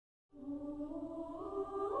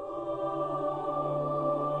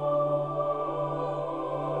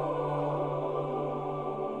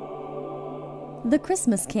The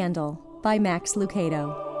Christmas Candle by Max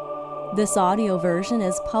Lucado. This audio version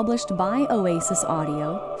is published by Oasis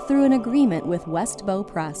Audio through an agreement with Westbow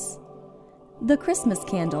Press. The Christmas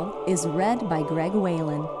Candle is read by Greg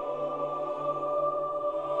Whalen.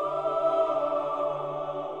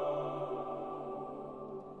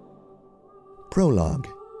 Prologue,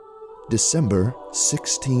 December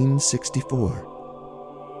 1664.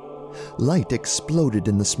 Light exploded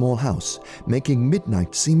in the small house, making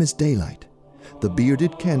midnight seem as daylight. The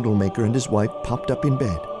bearded candlemaker and his wife popped up in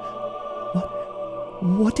bed.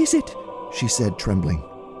 What is it?" she said, trembling.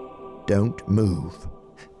 "Don't move."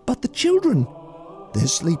 "But the children?" "They're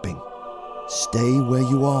sleeping. Stay where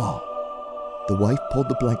you are." The wife pulled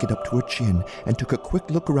the blanket up to her chin and took a quick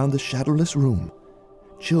look around the shadowless room.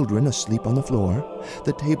 Children asleep on the floor,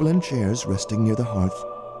 the table and chairs resting near the hearth,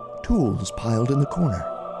 tools piled in the corner.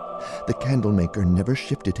 The candlemaker never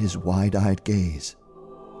shifted his wide-eyed gaze.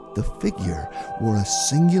 The figure wore a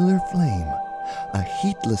singular flame, a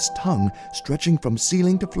heatless tongue stretching from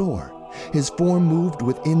ceiling to floor. His form moved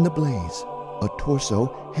within the blaze, a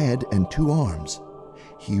torso, head, and two arms.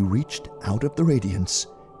 He reached out of the radiance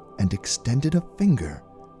and extended a finger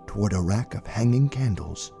toward a rack of hanging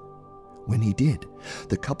candles. When he did,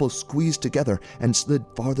 the couple squeezed together and slid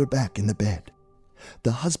farther back in the bed.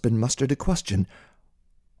 The husband mustered a question.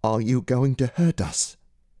 "Are you going to hurt us?"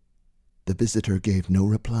 The visitor gave no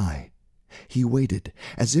reply. He waited,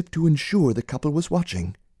 as if to ensure the couple was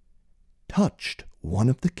watching, touched one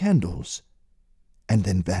of the candles, and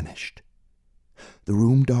then vanished. The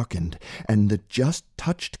room darkened, and the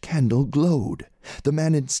just-touched candle glowed. The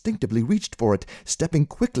man instinctively reached for it, stepping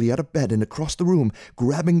quickly out of bed and across the room,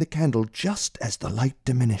 grabbing the candle just as the light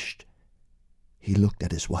diminished. He looked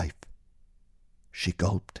at his wife. She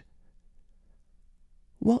gulped.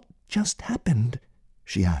 "What just happened?"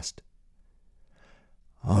 she asked.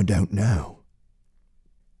 "I don't know."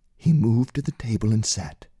 He moved to the table and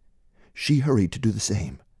sat. She hurried to do the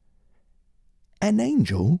same. "An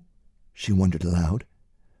angel?" she wondered aloud.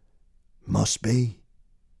 "Must be."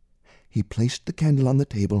 He placed the candle on the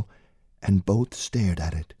table, and both stared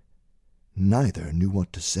at it. Neither knew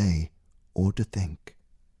what to say or to think.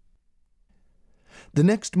 The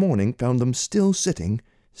next morning found them still sitting,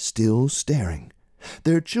 still staring.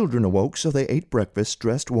 Their children awoke, so they ate breakfast,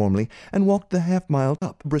 dressed warmly, and walked the half-mile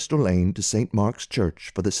up Bristol Lane to St. Mark's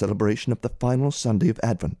Church for the celebration of the final Sunday of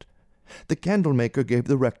Advent. The candlemaker gave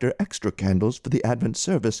the rector extra candles for the Advent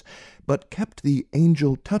service, but kept the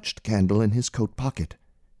angel-touched candle in his coat pocket.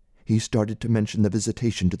 He started to mention the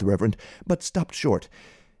visitation to the Reverend, but stopped short.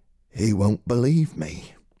 "He won't believe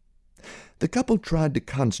me." The couple tried to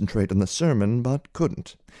concentrate on the sermon, but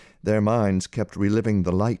couldn't. Their minds kept reliving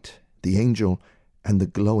the light, the angel, and the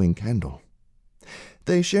glowing candle.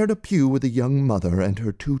 They shared a pew with a young mother and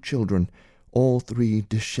her two children, all three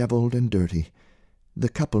disheveled and dirty. The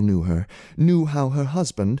couple knew her, knew how her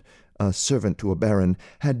husband, a servant to a baron,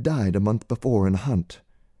 had died a month before in a hunt.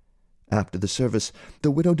 After the service,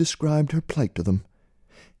 the widow described her plight to them.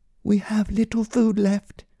 "We have little food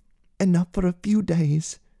left, enough for a few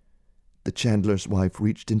days." The chandler's wife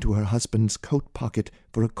reached into her husband's coat pocket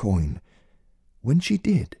for a coin. When she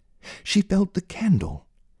did, she felt the candle.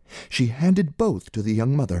 She handed both to the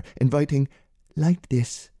young mother, inviting, "Light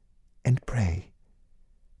this and pray."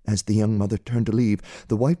 As the young mother turned to leave,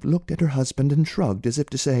 the wife looked at her husband and shrugged as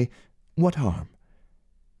if to say, "What harm?"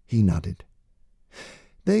 He nodded.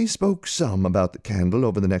 They spoke some about the candle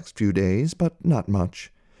over the next few days, but not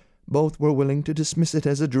much. Both were willing to dismiss it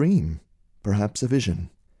as a dream, perhaps a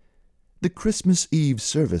vision. The Christmas Eve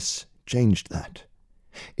service changed that.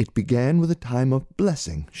 It began with a time of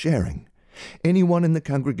blessing, sharing. Anyone in the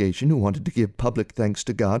congregation who wanted to give public thanks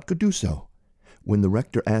to God could do so. When the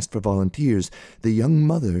rector asked for volunteers, the young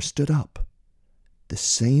mother stood up. The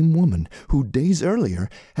same woman who days earlier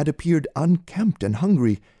had appeared unkempt and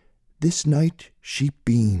hungry, this night she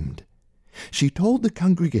beamed. She told the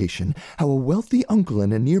congregation how a wealthy uncle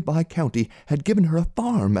in a nearby county had given her a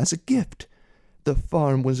farm as a gift. The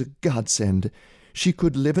farm was a godsend. She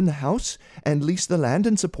could live in the house and lease the land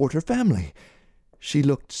and support her family. She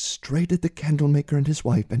looked straight at the candlemaker and his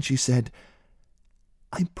wife, and she said,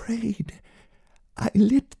 "I prayed. I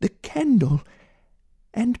lit the candle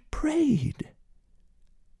and prayed."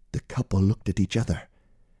 The couple looked at each other.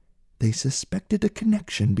 They suspected a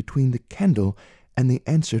connection between the candle and the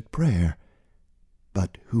answered prayer,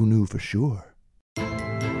 but who knew for sure?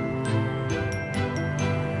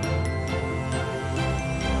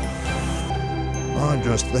 "I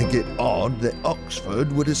just think it odd that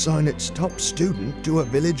Oxford would assign its top student to a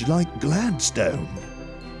village like Gladstone,"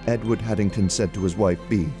 Edward Haddington said to his wife,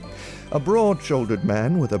 Bee. A broad-shouldered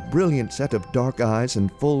man with a brilliant set of dark eyes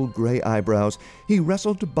and full gray eyebrows, he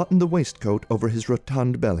wrestled to button the waistcoat over his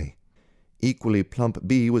rotund belly. Equally plump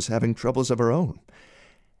Bee was having troubles of her own.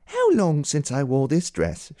 "How long since I wore this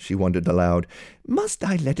dress?" she wondered aloud. "Must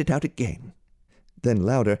I let it out again?" Then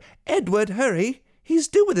louder, "Edward, hurry! He's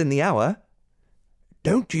due within the hour."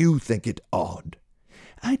 "Don't you think it odd?"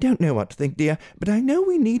 "I don't know what to think, dear, but I know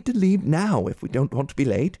we need to leave now if we don't want to be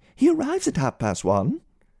late. He arrives at 1:30.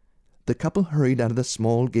 The couple hurried out of the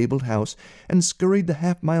small gabled house and scurried the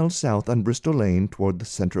half-mile south on Bristol Lane toward the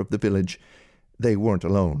center of the village. They weren't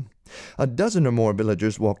alone. A dozen or more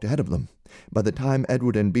villagers walked ahead of them. By the time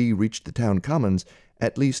Edward and Bee reached the town commons,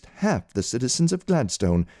 at least half the citizens of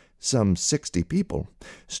Gladstone, some 60 people,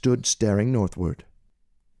 stood staring northward.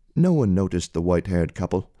 No one noticed the white-haired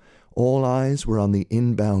couple. All eyes were on the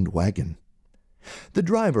inbound wagon. The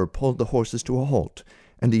driver pulled the horses to a halt,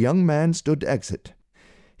 and a young man stood to exit.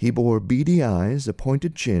 He bore beady eyes, a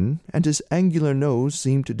pointed chin, and his angular nose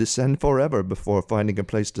seemed to descend forever before finding a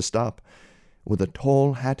place to stop. With a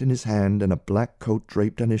tall hat in his hand and a black coat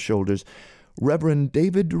draped on his shoulders, Reverend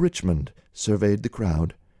David Richmond surveyed the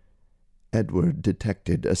crowd. Edward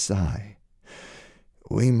detected a sigh.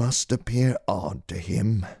 "We must appear odd to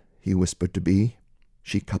him," he whispered to Bee.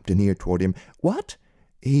 She cupped an ear toward him. "What?"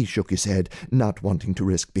 He shook his head, not wanting to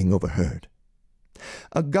risk being overheard.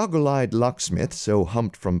 A goggle-eyed locksmith, so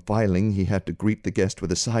humped from filing he had to greet the guest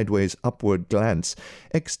with a sideways upward glance,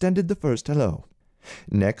 extended the first hello.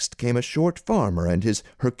 Next came a short farmer and his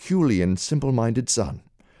Herculean, simple-minded son.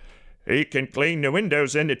 "He can clean the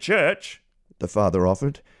windows in the church," the father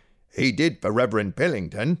offered. "He did for Reverend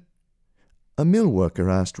Pillington." A mill worker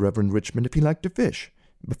asked Reverend Richmond if he liked to fish.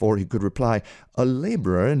 Before he could reply, a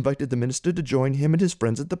laborer invited the minister to join him and his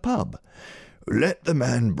friends at the pub. "Let the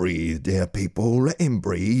man breathe, dear people, let him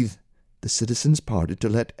breathe." The citizens parted to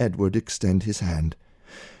let Edward extend his hand.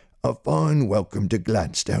 "A fine welcome to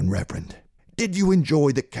Gladstone, Reverend. Did you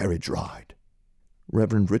enjoy the carriage ride?"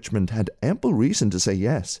 Reverend Richmond had ample reason to say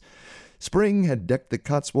yes. Spring had decked the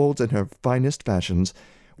Cotswolds in her finest fashions.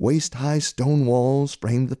 Waist-high stone walls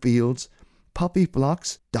framed the fields. Poppy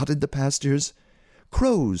flocks dotted the pastures.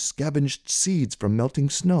 Crows scavenged seeds from melting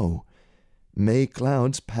snow. May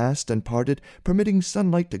clouds passed and parted, permitting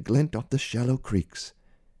sunlight to glint off the shallow creeks.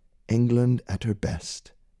 England at her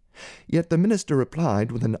best. Yet the minister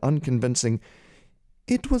replied with an unconvincing,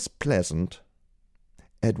 "It was pleasant."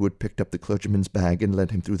 Edward picked up the clergyman's bag and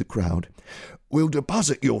led him through the crowd. "We'll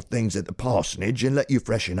deposit your things at the parsonage and let you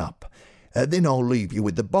freshen up. Then I'll leave you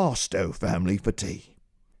with the Barstow family for tea."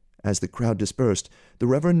 As the crowd dispersed, the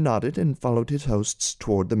Reverend nodded and followed his hosts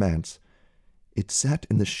toward the manse. It sat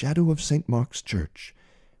in the shadow of St. Mark's Church,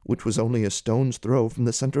 which was only a stone's throw from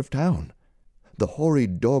the center of town. The hoary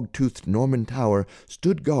dog-toothed Norman tower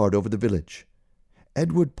stood guard over the village.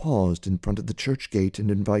 Edward paused in front of the church gate and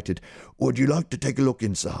invited, "Would you like to take a look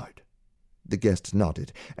inside?" The guest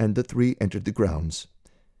nodded, and the three entered the grounds.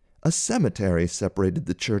 A cemetery separated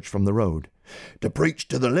the church from the road. "To preach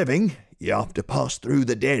to the living, you have to pass through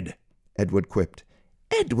the dead," Edward quipped.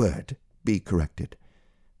 "Edward," Bee corrected.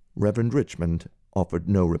 Reverend Richmond offered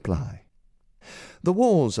no reply. The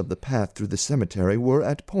walls of the path through the cemetery were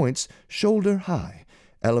at points shoulder-high,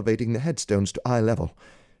 elevating the headstones to eye level.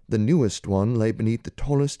 The newest one lay beneath the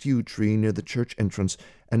tallest yew tree near the church entrance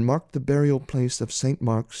and marked the burial place of St.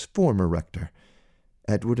 Mark's former rector.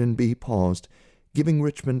 Edward and Bee paused, giving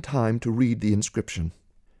Richmond time to read the inscription.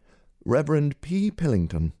 Reverend P.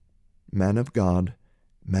 Pillington, man of God,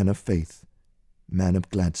 man of faith, man of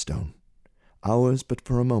Gladstone. Ours but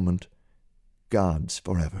for a moment, God's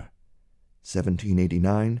forever.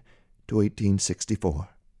 1789 to 1864.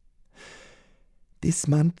 "This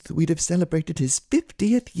month we'd have celebrated his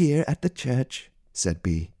 50th year at the church," said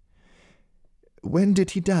Bee. "When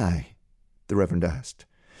did he die?" the Reverend asked.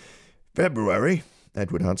 "February,"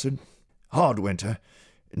 Edward answered. "Hard winter.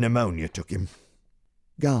 Pneumonia took him."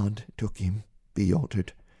 "God took him," Bee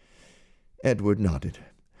altered. Edward nodded.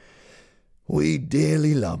 "We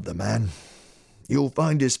dearly love the man. You'll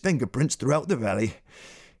find his fingerprints throughout the valley.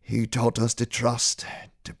 He taught us to trust,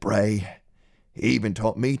 to pray. He even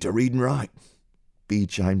taught me to read and write." Bee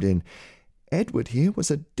chimed in. "Edward here was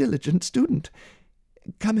a diligent student.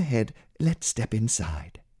 Come ahead, let's step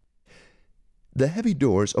inside." The heavy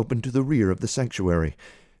doors opened to the rear of the sanctuary.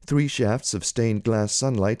 3 shafts of stained glass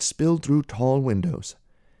sunlight spilled through tall windows.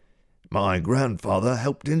 "My grandfather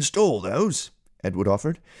helped install those," Edward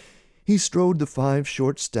offered. He strode the 5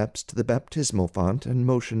 short steps to the baptismal font and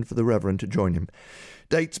motioned for the Reverend to join him.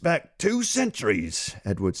 "Dates back 2 centuries,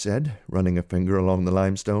 Edward said, running a finger along the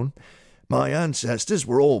limestone. My ancestors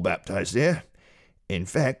were all baptized here. In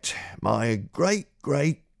fact, my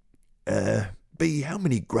great-great... B, how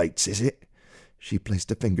many greats is it?" She placed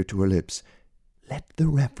a finger to her lips. "Let the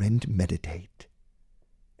Reverend meditate."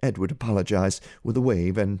 Edward apologized with a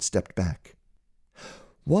wave and stepped back.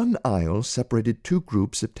 One aisle separated two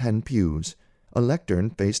groups of 10 pews. A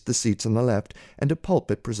lectern faced the seats on the left, and a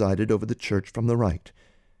pulpit presided over the church from the right.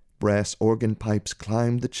 Brass organ pipes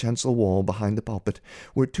climbed the chancel wall behind the pulpit,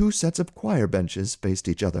 where 2 sets of choir benches faced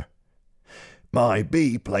each other. "My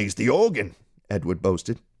B plays the organ," Edward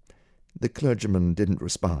boasted. The clergyman didn't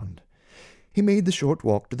respond. He made the short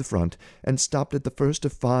walk to the front and stopped at the first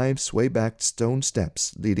of 5 sway-backed stone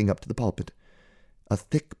steps leading up to the pulpit. A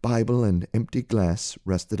thick Bible and empty glass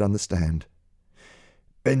rested on the stand.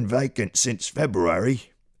 "Been vacant since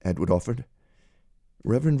February," Edward offered.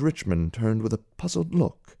 Reverend Richmond turned with a puzzled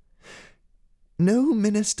look. "No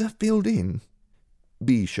minister filled in?"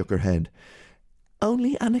 Bee shook her head.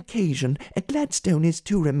 "Only on occasion. Gladstone is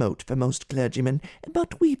too remote for most clergymen,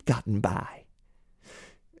 but we've gotten by."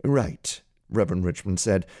 "Right," Reverend Richmond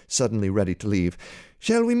said, suddenly ready to leave.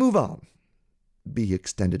 "Shall we move on?" Bee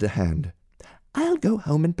extended a hand. "I'll go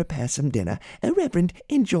home and prepare some dinner. Reverend,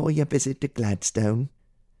 enjoy your visit to Gladstone."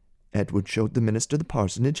 Edward showed the minister the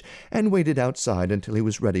parsonage and waited outside until he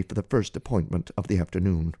was ready for the first appointment of the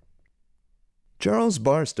afternoon. Charles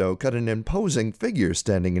Barstow cut an imposing figure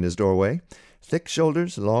standing in his doorway. Thick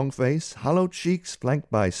shoulders, long face, hollow cheeks flanked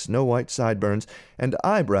by snow-white sideburns, and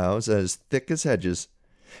eyebrows as thick as hedges.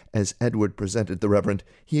 As Edward presented the Reverend,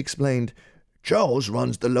 he explained, "Charles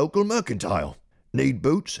runs the local mercantile. Need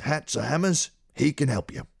boots, hats, or hammers? He can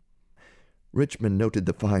help you." Richmond noted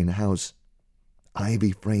the fine house.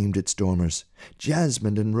 Ivy framed its dormers.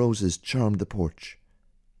 Jasmine and roses charmed the porch.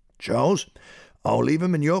 "Charles, I'll leave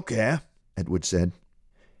him in your care," Edward said.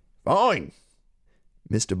 "Fine."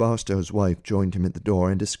 Mr. Barstow's wife joined him at the door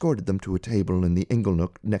and escorted them to a table in the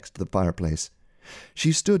inglenook next to the fireplace.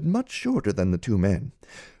 She stood much shorter than the 2 men,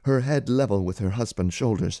 her head level with her husband's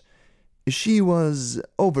shoulders. She was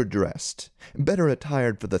overdressed, better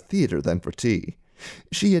attired for the theater than for tea.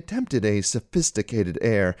 She attempted a sophisticated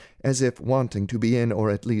air, as if wanting to be in, or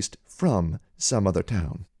at least from, some other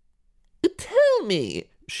town. "Tell me,"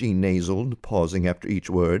 she nasaled, pausing after each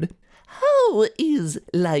word, "how is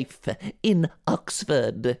life in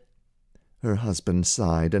Oxford?" Her husband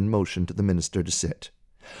sighed and motioned to the minister to sit.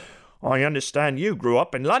 "I understand you grew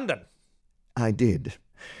up in London." "I did."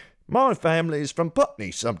 "My family's from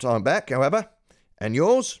Putney some time back, however. And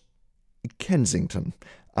yours?" "Kensington.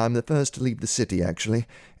 I'm the first to leave the city, actually.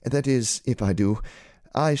 That is, if I do.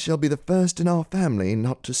 I shall be the first in our family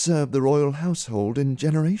not to serve the royal household in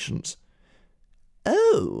generations."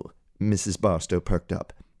 "Oh," Mrs. Barstow perked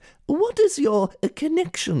up. "What is your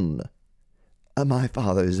connection?" My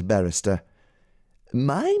father is a barrister."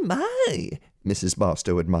 My, Mrs.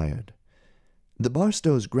 Barstow admired. The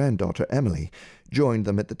Barstows' granddaughter, Emily, joined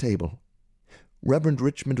them at the table. Reverend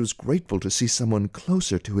Richmond was grateful to see someone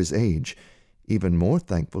closer to his age, even more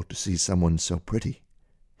thankful to see someone so pretty.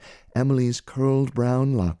 Emily's curled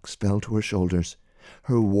brown locks fell to her shoulders.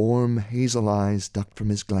 Her warm hazel eyes ducked from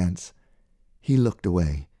his glance. He looked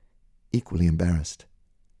away, equally embarrassed.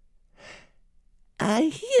 "I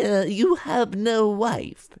hear you have no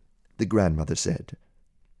wife," the grandmother said.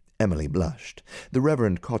 Emily blushed. The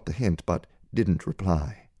Reverend caught the hint, but didn't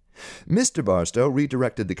reply. Mr. Barstow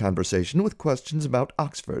redirected the conversation with questions about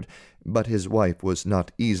Oxford, but his wife was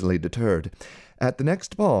not easily deterred. At the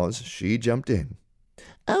next pause, she jumped in.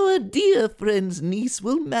 "Our dear friend's niece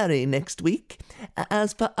will marry next week.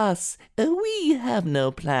 As for us, we have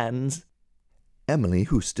no plans." Emily,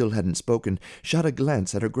 who still hadn't spoken, shot a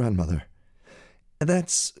glance at her grandmother.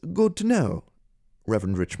 "That's good to know,"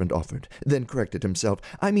 Reverend Richmond offered, then corrected himself.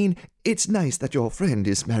 "I mean, it's nice that your friend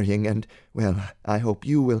is marrying, and, well, I hope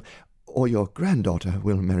you will, or your granddaughter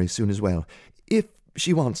will marry soon as well. If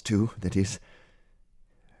she wants to, that is."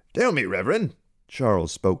 "Tell me, Reverend,"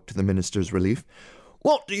 Charles spoke to the minister's relief,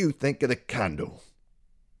 "what do you think of the candle?"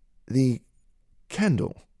 "The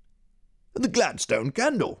candle?" "The Gladstone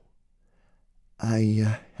candle."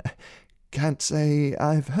 "I can't say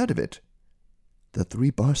I've heard of it." The 3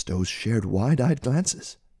 Barstows shared wide-eyed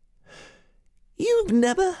glances. "You've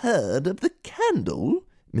never heard of the candle?"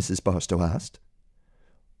 Mrs. Barstow asked.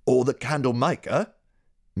 "Or the candle maker,"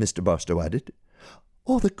 Mr. Barstow added.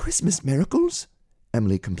 "Or the Christmas miracles,"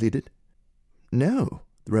 Emily completed. "No,"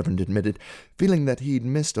 the Reverend admitted, feeling that he'd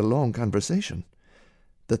missed a long conversation.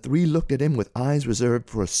 The 3 looked at him with eyes reserved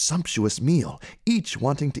for a sumptuous meal, each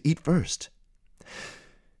wanting to eat first.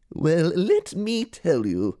 "Well, let me tell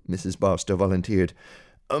you," Mrs. Barstow volunteered.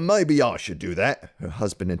 "Maybe I should do that," her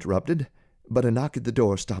husband interrupted. but a knock at the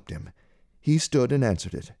door stopped him. He stood and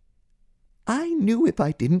answered it. "I knew if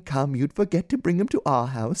I didn't come you'd forget to bring him to our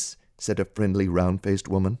house," said a friendly, round-faced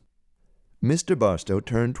woman. Mr. Barstow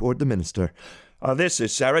turned toward the minister. This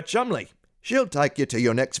is Sarah Chumley. She'll take you to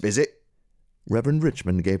your next visit." Reverend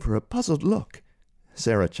Richmond gave her a puzzled look.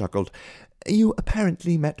 Sarah chuckled. "You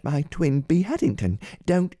apparently met my twin, B. Haddington.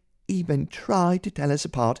 Don't even try to tell us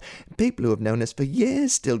apart. People who have known us for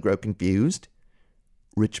years still grow confused."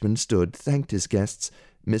 Richmond stood, thanked his guests.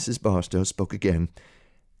 Mrs. Barstow spoke again.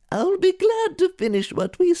 "I'll be glad to finish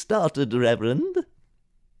what we started, Reverend."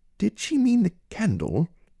 Did she mean the candle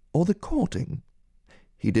or the courting?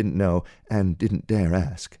 He didn't know and didn't dare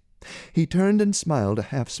ask. He turned and smiled a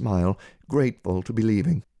half-smile, grateful to be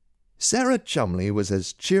leaving. Sarah Chumley was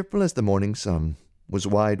as cheerful as the morning sun, was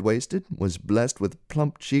wide-waisted, was blessed with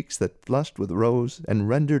plump cheeks that flushed with rose and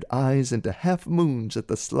rendered eyes into half-moons at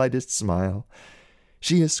the slightest smile.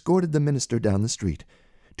 She escorted the minister down the street,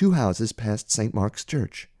 2 houses past St. Mark's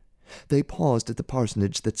Church. They paused at the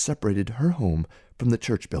parsonage that separated her home from the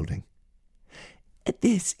church building.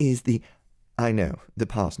 "This is the—" "I know, the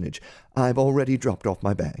parsonage. I've already dropped off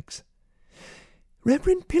my bags."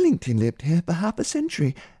 "Reverend Pillington lived here for half a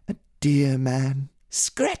century. A dear man.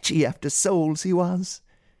 Scratchy after souls he was."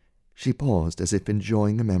 She paused as if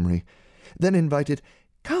enjoying a memory, then invited,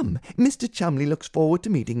 "Come, Mr. Chumley looks forward to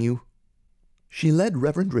meeting you." She led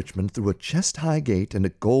Reverend Richmond through a chest-high gate and a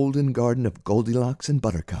golden garden of Goldilocks and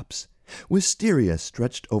buttercups. Wisteria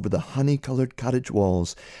stretched over the honey-colored cottage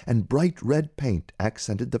walls, and bright red paint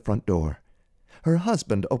accented the front door. Her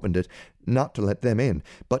husband opened it, not to let them in,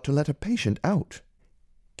 but to let a patient out.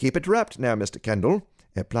 "Keep it wrapped now, Mr. Kendall.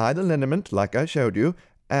 Apply the liniment like I showed you,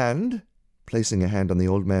 and—" Placing a hand on the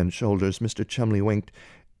old man's shoulders, Mr. Chumley winked.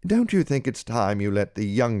 "Don't you think it's time you let the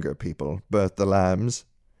younger people birth the lambs?"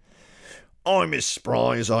 "I'm as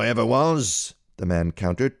spry as I ever was," the man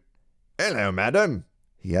countered. "Hello, madam,"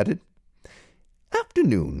 he added.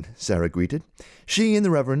 "Afternoon," Sarah greeted. She and the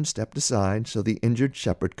Reverend stepped aside so the injured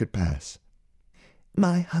shepherd could pass.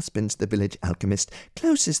 "My husband's the village alchemist,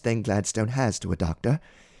 closest thing Gladstone has to a doctor.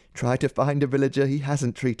 Try to find a villager he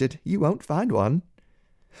hasn't treated. You won't find one."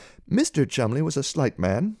 Mr. Chumley was a slight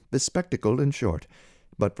man, bespectacled and short,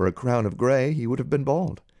 but for a crown of grey he would have been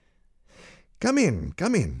bald. Come in,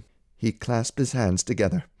 come in." He clasped his hands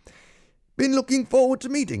together. "Been looking forward to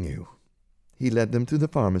meeting you." He led them through the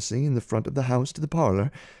pharmacy and the front of the house to the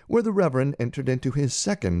parlor, where the Reverend entered into his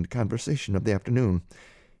second conversation of the afternoon.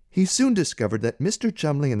 He soon discovered that Mr.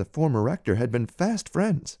 Chumley and the former rector had been fast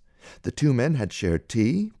friends. The 2 men had shared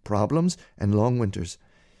tea, problems, and long winters.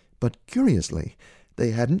 But curiously,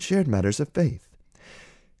 they hadn't shared matters of faith.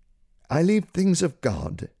 "I leave things of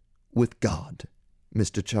God with God,"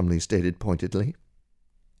 Mr. Chumley stated pointedly.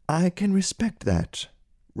 "I can respect that,"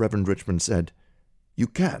 Reverend Richmond said. "You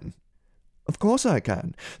can?" "Of course I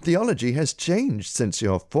can. Theology has changed since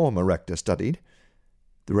your former rector studied."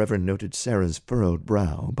 The Reverend noted Sarah's furrowed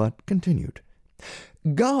brow, but continued.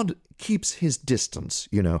 "God keeps his distance,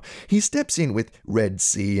 you know. He steps in with Red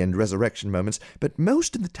Sea and resurrection moments, but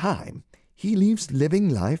most of the time he leaves living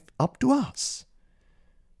life up to us."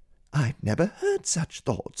 "I've never heard such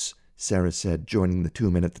thoughts," Sarah said, joining the 2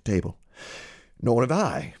 men at the table. "Nor have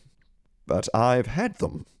I. But I've had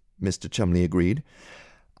them," Mr. Chumley agreed.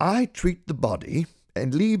 "I treat the body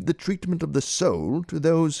and leave the treatment of the soul to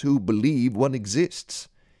those who believe one exists."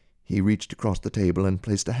 He reached across the table and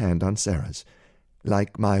placed a hand on Sarah's.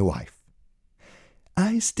 "Like my wife."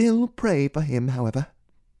 "I still pray for him, however."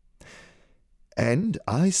 "And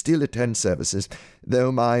I still attend services,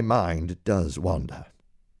 though my mind does wander."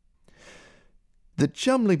 The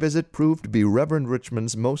Chumley visit proved to be Reverend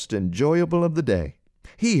Richmond's most enjoyable of the day.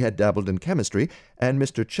 He had dabbled in chemistry, and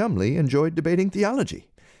Mr. Chumley enjoyed debating theology.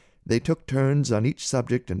 They took turns on each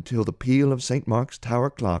subject until the peal of St. Mark's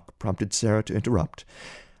Tower clock prompted Sarah to interrupt.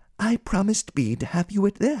 "I promised B to have you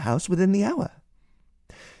at their house within the hour."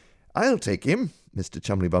 "I'll take him," Mr.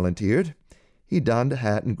 Chumley volunteered. He donned a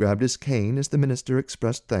hat and grabbed his cane as the minister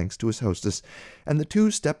expressed thanks to his hostess, and the 2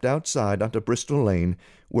 stepped outside onto Bristol Lane,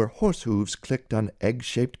 where horse hooves clicked on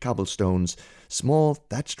egg-shaped cobblestones, small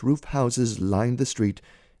thatched-roof houses lined the street,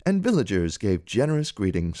 and villagers gave generous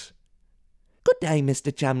greetings. "Good day,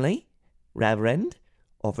 Mr. Chumley. Reverend,"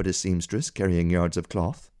 offered a seamstress carrying yards of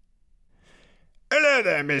cloth. "Hello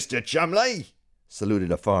there, Mr. Chumley,"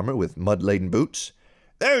 saluted a farmer with mud-laden boots.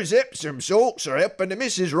 "Those Epsom salts are helping the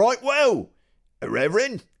missus right well.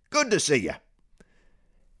 Reverend, good to see you."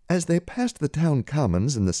 As they passed the town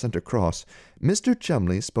commons and the centre cross, Mr.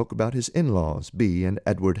 Chumley spoke about his in-laws, B. and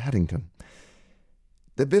Edward Haddington.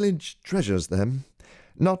 "The village treasures them,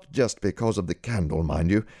 not just because of the candle, mind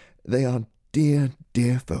you. They are Dear,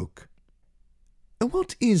 dear folk.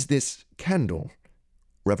 What is this candle?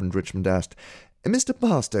 Reverend Richmond asked. Mr.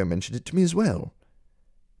 Barstow mentioned it to me as well.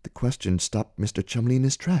 The question stopped Mr. Chumley in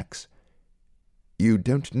his tracks. You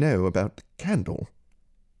don't know about the candle?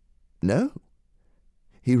 No.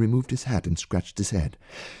 He removed his hat and scratched his head.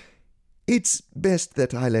 It's best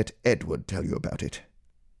that I let Edward tell you about it.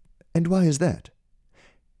 And why is that?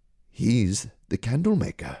 He's the candle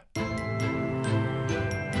maker.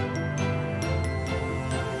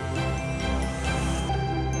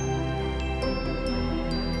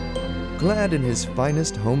 Clad in his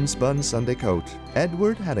finest homespun Sunday coat,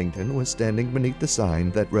 Edward Haddington was standing beneath the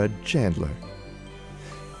sign that read Chandler.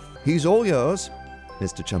 He's all yours,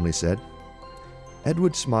 Mr. Chumley said.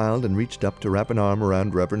 Edward smiled and reached up to wrap an arm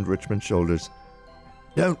around Reverend Richmond's shoulders.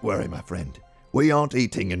 Don't worry, my friend. We aren't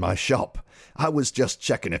eating in my shop. I was just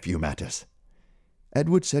checking a few matters.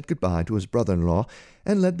 Edward said goodbye to his brother-in-law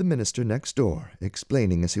and led the minister next door,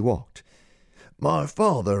 explaining as he walked. My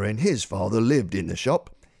father and his father lived in the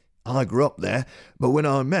shop. I grew up there, but when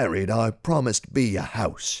I married, I promised Bea a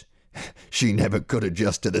house. She never could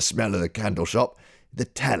adjust to the smell of the candle shop, the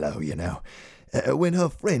tallow, you know. When her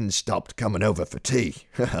friends stopped coming over for tea,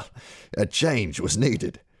 a change was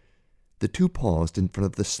needed. The two paused in front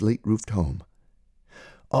of the slate-roofed home.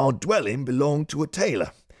 Our dwelling belonged to a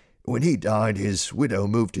tailor. When he died, his widow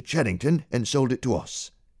moved to Cheddington and sold it to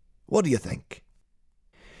us. What do you think?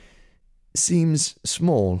 Seems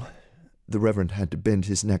small. The Reverend had to bend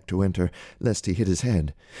his neck to enter, lest he hit his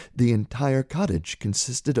head. The entire cottage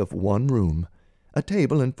consisted of one room. A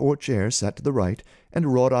table and 4 chairs sat to the right, and a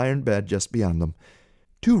wrought-iron bed just beyond them.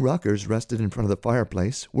 2 rockers rested in front of the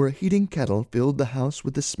fireplace, where a heating kettle filled the house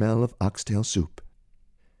with the smell of oxtail soup.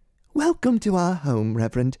 "Welcome to our home,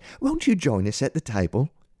 Reverend. Won't you join us at the table?"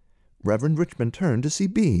 Reverend Richmond turned to see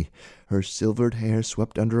Bea, her silvered hair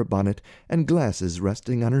swept under a bonnet and glasses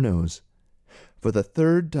resting on her nose. For the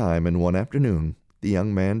 3rd time in one afternoon, the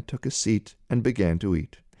young man took a seat and began to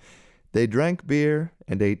eat. They drank beer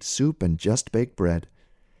and ate soup and just-baked bread.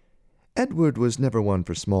 Edward was never one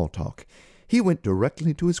for small talk. He went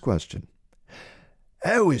directly to his question.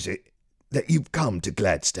 How is it that you've come to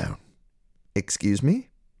Gladstone? Excuse me?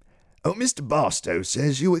 Oh, Mr. Barstow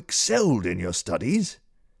says you excelled in your studies.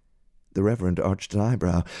 The Reverend arched an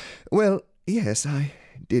eyebrow. Well, yes, I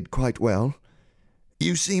did quite well.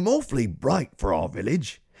 You seem awfully bright for our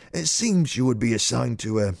village. It seems you would be assigned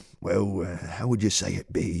to how would you say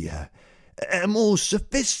it be? A more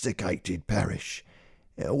sophisticated parish.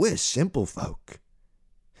 We're simple folk.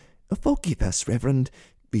 Forgive us, Reverend,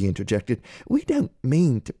 Bea interjected. We don't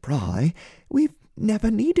mean to pry. We've never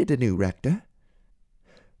needed a new rector.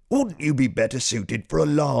 Wouldn't you be better suited for a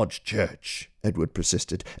large church? Edward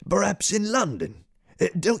persisted. Perhaps in London.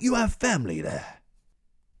 Don't you have family there?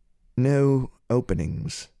 No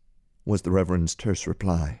openings, was the Reverend's terse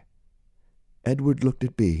reply. Edward looked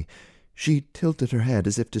at Bea. She tilted her head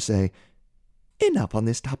as if to say, Enough on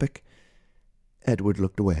this topic. Edward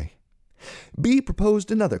looked away. Bea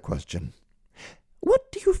proposed another question. What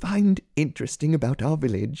do you find interesting about our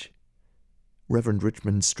village? Reverend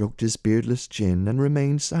Richmond stroked his beardless chin and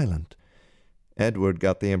remained silent. Edward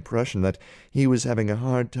got the impression that he was having a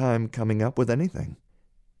hard time coming up with anything.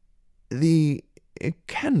 The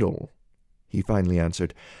candle, he finally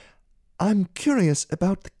answered. I'm curious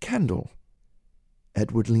about the candle.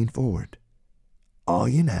 Edward leaned forward. Are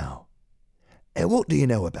you now? What do you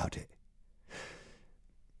know about it?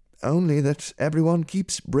 Only that everyone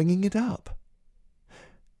keeps bringing it up.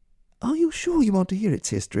 Are you sure you want to hear its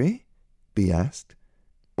history? Bea asked.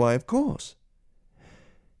 Why, of course.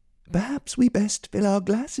 Perhaps we best fill our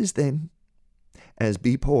glasses, then. As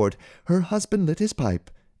Bea poured, her husband lit his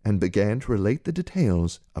pipe and began to relate the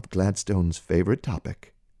details of Gladstone's favorite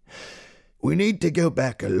topic. We need to go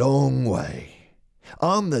back a long way.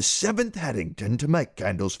 I'm the 7th Haddington to make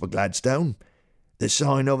candles for Gladstone. The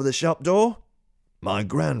sign over the shop door? My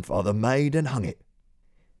grandfather made and hung it.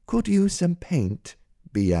 Could use some paint,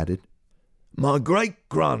 Bea added. My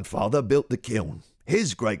great-grandfather built the kiln.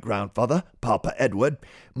 His great-grandfather, Papa Edward,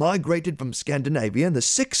 migrated from Scandinavia in the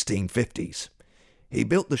 1650s. He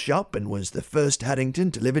built the shop and was the first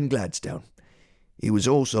Haddington to live in Gladstone. He was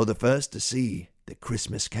also the first to see the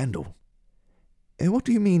Christmas candle. What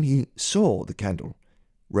do you mean he saw the candle?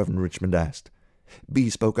 Reverend Richmond asked. Bea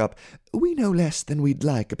spoke up. We know less than we'd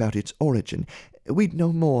like about its origin. We'd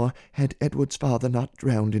know more had Edward's father not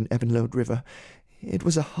drowned in Evenlode River. It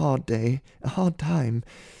was a hard day, a hard time.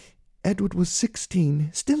 Edward was 16,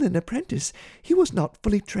 still an apprentice. He was not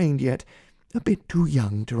fully trained yet, a bit too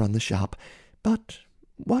young to run the shop. But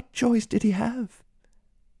what choice did he have?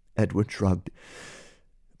 Edward shrugged.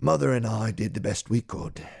 Mother and I did the best we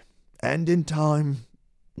could, and in time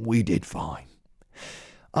we did fine.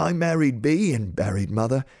 I married Bee and buried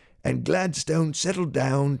Mother, and Gladstone settled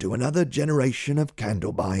down to another generation of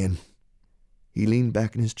candle buying." He leaned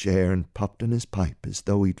back in his chair and puffed on his pipe as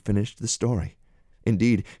though he'd finished the story.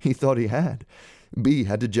 Indeed, he thought he had. Bee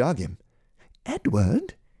had to jog him.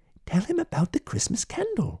 "Edward, tell him about the Christmas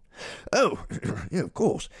candle." "Oh, yeah, of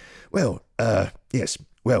course. Well, yes.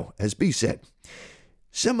 Well, as Bee said,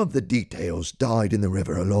 some of the details died in the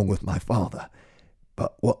river along with my father.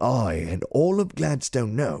 But what I and all of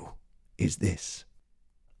Gladstone know is this.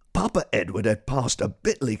 Papa Edward had passed a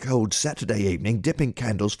bitterly cold Saturday evening dipping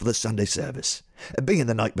candles for the Sunday service. Being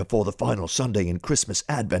the night before the final Sunday in Christmas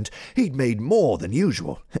Advent, he'd made more than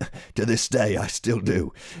usual. To this day, I still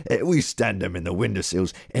do. We stand 'em in the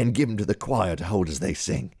windowsills and give 'em to the choir to hold as they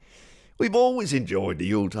sing. We've always enjoyed the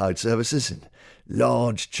Yuletide services and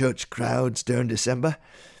large church crowds during December.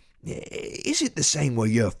 Is it the same where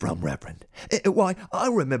you're from, Reverend? Why, I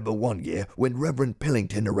remember one year when Reverend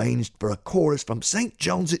Pillington arranged for a chorus from St.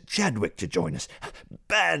 John's at Chadwick to join us.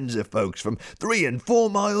 Bands of folks from 3 and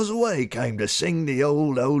 4 miles away came to sing the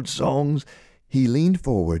old songs." He leaned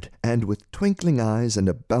forward and, with twinkling eyes and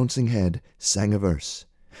a bouncing head, sang a verse.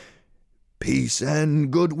 "Peace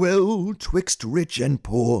and goodwill twixt rich and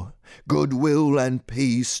poor, goodwill and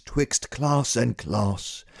peace twixt class and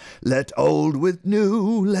class. Let old with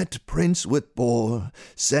new, let prince with poor,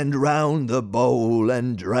 send round the bowl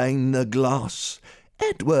and drain the glass."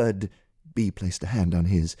 "Edward," Bee placed a hand on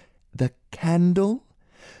his, "the candle?"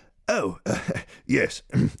 "Oh, yes,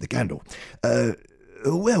 the candle.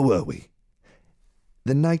 Where were we?"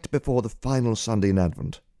 "The night before the final Sunday in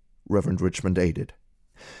Advent," Reverend Richmond aided.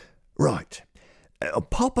 "Right.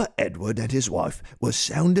 Papa Edward and his wife were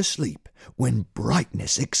sound asleep when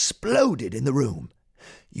brightness exploded in the room.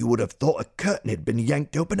 You would have thought a curtain had been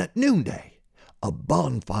yanked open at noonday. A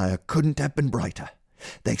bonfire couldn't have been brighter.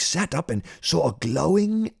 They sat up and saw a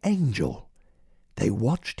glowing angel. They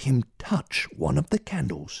watched him touch one of the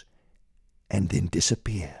candles and then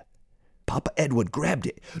disappear. Papa Edward grabbed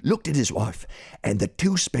it, looked at his wife, and the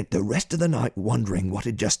two spent the rest of the night wondering what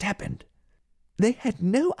had just happened." "They had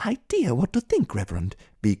no idea what to think, Reverend,"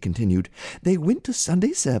 Bee continued. "They went to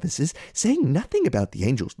Sunday services saying nothing about the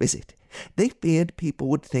angel's visit. They feared people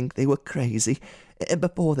would think they were crazy.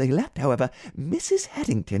 Before they left, however, Mrs.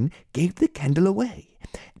 Haddington gave the candle away.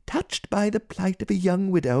 Touched by the plight of a young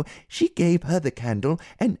widow, she gave her the candle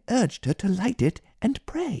and urged her to light it and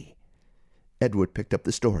pray." Edward picked up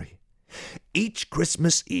the story. "Each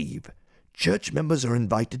Christmas Eve, church members are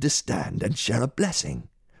invited to stand and share a blessing.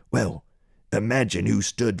 Well, imagine who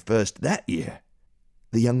stood first that year."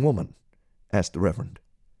 "The young woman?" asked the Reverend.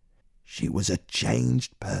 "She was a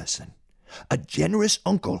changed person. A generous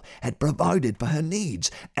uncle had provided for her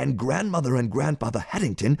needs, and Grandmother and Grandfather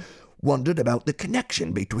Haddington wondered about the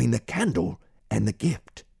connection between the candle and the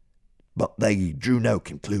gift. But they drew no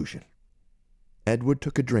conclusion." Edward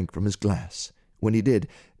took a drink from his glass. When he did,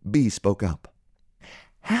 Bee spoke up.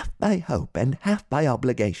 "Half by hope and half by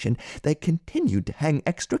obligation, they continued to hang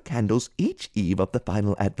extra candles each eve of the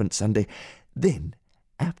final Advent Sunday. Then,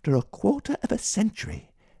 after a quarter of a century,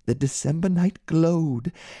 the December night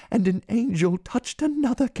glowed, and an angel touched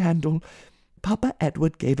another candle. Papa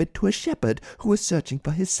Edward gave it to a shepherd who was searching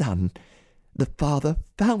for his son. The father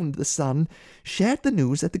found the son, shared the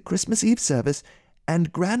news at the Christmas Eve service,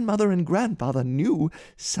 and Grandmother and Grandfather knew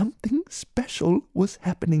something special was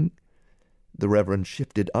happening." The Reverend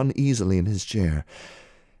shifted uneasily in his chair.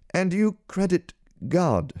 "And you credit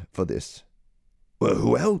God for this?" "Well,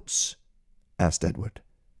 who else?" asked Edward.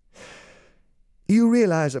 "You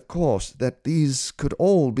realize, of course, that these could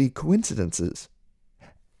all be coincidences."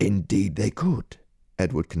 "Indeed they could,"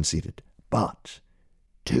 Edward conceded. "But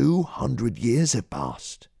 200 years have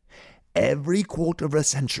passed. Every quarter of a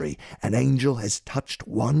century an angel has touched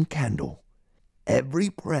one candle. Every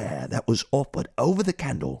prayer that was offered over the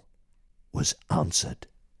candle was answered."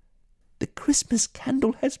 "The Christmas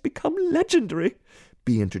candle has become legendary,"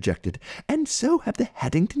 Bee interjected, "and so have the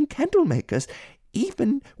Haddington candle makers.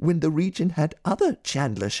 Even when the region had other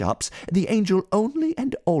chandler shops, the angel only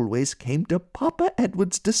and always came to Papa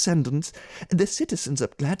Edward's descendants. The citizens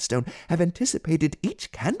of Gladstone have anticipated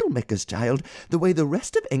each candlemaker's child the way the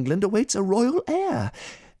rest of England awaits a royal heir.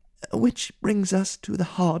 Which brings us to the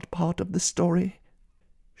hard part of the story."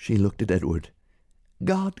 She looked at Edward.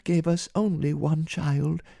 "God gave us only one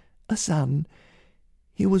child, a son.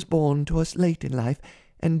 He was born to us late in life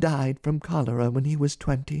and died from cholera when he was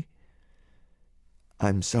 20.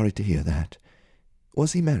 "I'm sorry to hear that.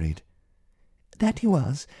 Was he married?" "That he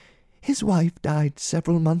was. His wife died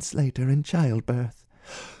several months later in childbirth."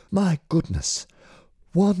 My goodness,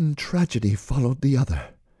 one tragedy followed the other.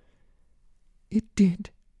 It did.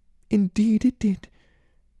 Indeed it did.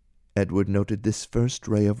 Edward noted this first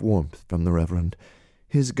ray of warmth from the Reverend.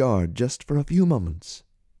 His guard, just for a few moments,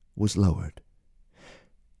 was lowered.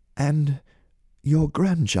 "And your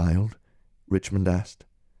grandchild?" Richmond asked.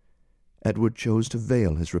 Edward chose to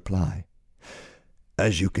veil his reply.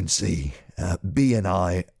 "As you can see, Bea and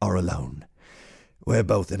I are alone. We're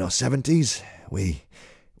both in our 70s. We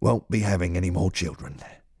won't be having any more children."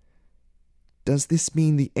 "Does this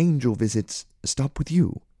mean the angel visits stop with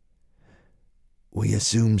you?" "We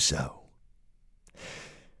assume so."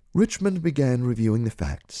 Richmond began reviewing the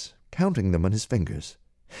facts, counting them on his fingers.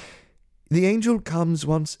 "The angel comes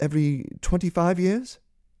once every 25 years?"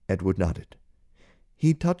 Edward nodded.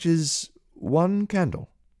 "He touches one candle?"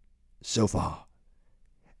 "So far."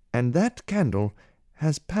 "And that candle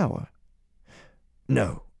has power?"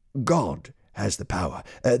 "No, God has the power.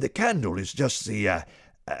 The candle is just the,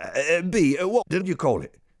 Bea, what did you call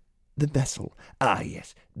it?" "The vessel." "Ah,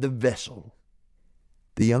 yes, the vessel."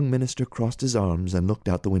 The young minister crossed his arms and looked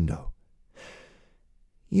out the window.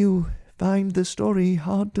 "You find the story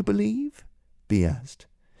hard to believe?" Bea asked.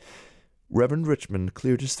 Reverend Richmond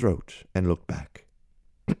cleared his throat and looked back.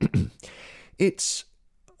 "It's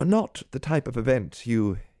not the type of event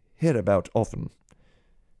you hear about often."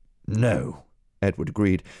 "No," Edward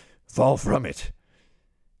agreed. "Far from it."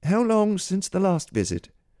 "How long since the last visit?"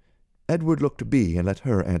 Edward looked to Bea and let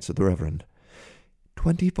her answer the Reverend.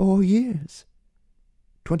 24 years.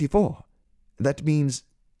 24. That means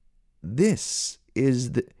this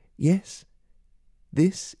is the... Yes,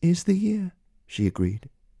 this is the year, she agreed.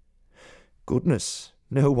 Goodness,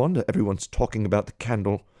 no wonder everyone's talking about the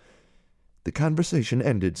candle. The conversation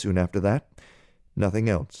ended soon after that. Nothing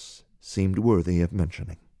else seemed worthy of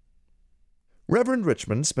mentioning. Reverend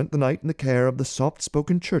Richmond spent the night in the care of the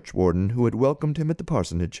soft-spoken churchwarden who had welcomed him at the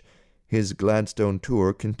parsonage. His Gladstone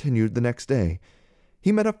tour continued the next day.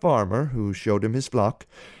 He met a farmer who showed him his flock.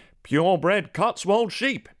 "Purebred Cotswold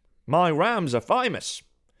sheep. My rams are famous."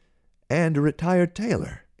 And a retired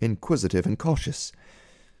tailor, inquisitive and cautious.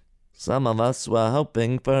 "Some of us were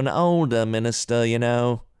hoping for an older minister, you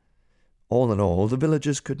know." All in all, the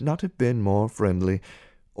villagers could not have been more friendly,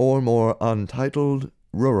 or more untitled,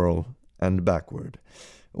 rural, and backward.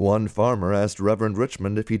 One farmer asked Reverend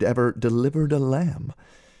Richmond if he'd ever delivered a lamb.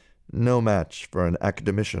 No match for an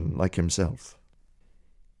academician like himself.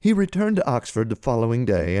 He returned to Oxford the following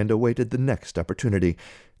day and awaited the next opportunity,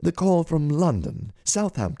 the call from London,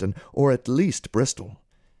 Southampton, or at least Bristol.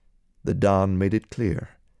 The dawn made it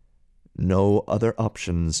clear. No other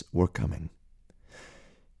options were coming.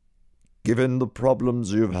 "Given the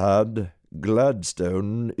problems you've had,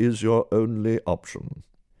 Gladstone is your only option."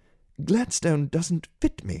 "Gladstone doesn't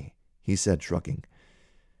fit me," he said, shrugging.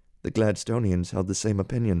 The Gladstonians held the same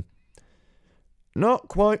opinion. "Not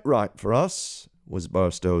quite right for us," was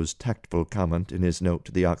Barstow's tactful comment in his note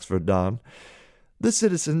to the Oxford Don. The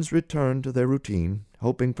citizens returned to their routine,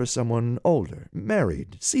 hoping for someone older,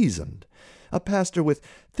 married, seasoned, a pastor with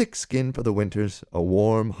thick skin for the winters, a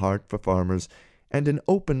warm heart for farmers, and an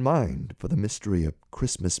open mind for the mystery of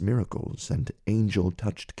Christmas miracles and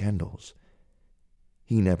angel-touched candles.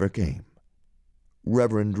 He never came.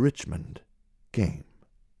 Reverend Richmond came.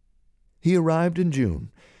 He arrived in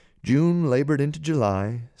June. June labored into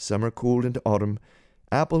July, summer cooled into autumn,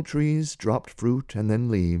 apple trees dropped fruit and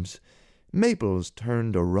then leaves, maples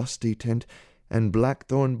turned a rusty tint, and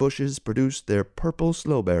blackthorn bushes produced their purple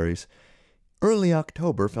slowberries. Early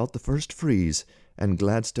October felt the first freeze, and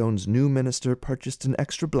Gladstone's new minister purchased an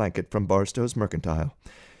extra blanket from Barstow's mercantile.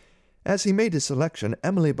 As he made his selection,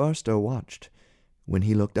 Emily Barstow watched. When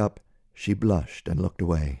he looked up, she blushed and looked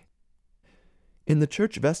away. In the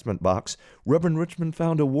church vestment box, Reverend Richmond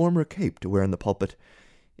found a warmer cape to wear in the pulpit.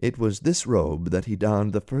 It was this robe that he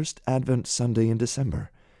donned the first Advent Sunday in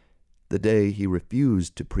December, the day he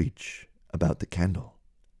refused to preach about the candle.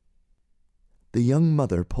 The young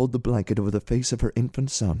mother pulled the blanket over the face of her infant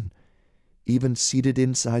son. Even seated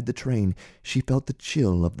inside the train, she felt the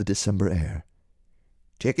chill of the December air.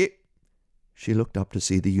 "Ticket?" She looked up to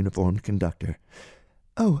see the uniformed conductor.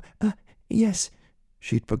 "Oh, yes."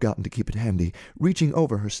 She'd forgotten to keep it handy. Reaching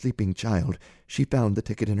over her sleeping child, she found the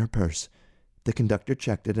ticket in her purse. The conductor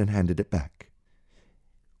checked it and handed it back.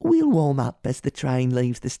 "We'll warm up as the train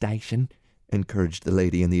leaves the station," encouraged the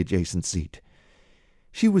lady in the adjacent seat.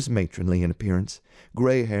 She was matronly in appearance,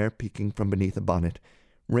 gray hair peeking from beneath a bonnet,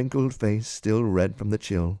 wrinkled face still red from the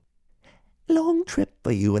chill. "Long trip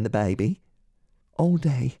for you and the baby?" "All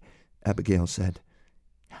day," Abigail said.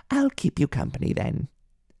 "I'll keep you company then."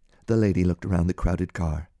 The lady looked around the crowded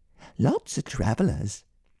car. "Lots of travellers."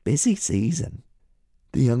 Busy season."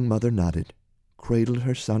 The young mother nodded, cradled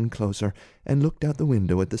her son closer, and looked out the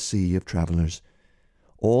window at the sea of travelers.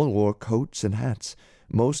 All wore coats and hats.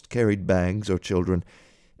 Most carried bags or children.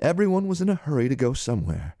 Everyone was in a hurry to go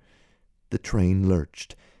somewhere. The train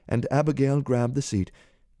lurched, and Abigail grabbed the seat,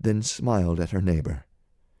 then smiled at her neighbor.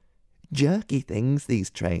 "Jerky things, these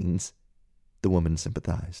trains," the woman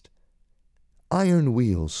sympathized. Iron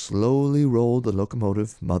wheels slowly rolled the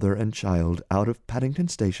locomotive, mother and child, out of Paddington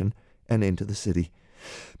Station and into the city.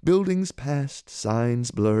 Buildings passed,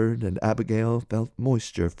 signs blurred, and Abigail felt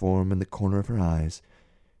moisture form in the corner of her eyes.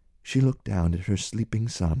 She looked down at her sleeping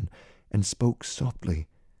son and spoke softly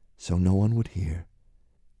so no one would hear.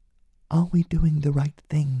 "Are we doing the right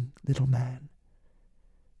thing, little man?"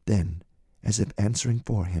 Then, as if answering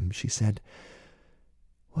for him, she said,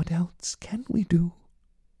 "What else can we do?"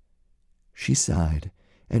 She sighed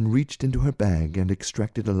and reached into her bag and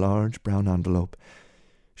extracted a large brown envelope.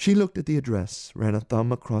 She looked at the address, ran a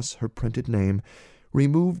thumb across her printed name,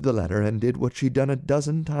 removed the letter, and did what she'd done a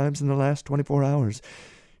dozen times in the last 24 hours.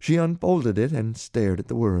 She unfolded it and stared at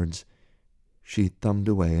the words. She thumbed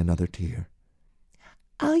away another tear.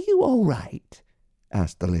 "Are you all right?"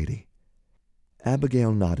 asked the lady.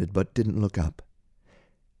 Abigail nodded but didn't look up.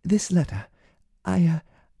 "This letter,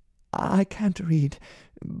 I can't read,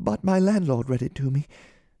 but my landlord read it to me,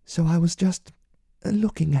 so I was just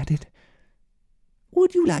looking at it.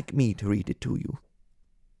 Would you like me to read it to you?"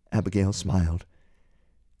 Abigail smiled.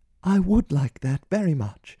 "I would like that very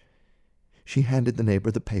much." She handed the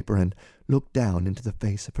neighbor the paper and looked down into the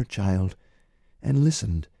face of her child and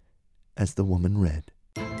listened as the woman read.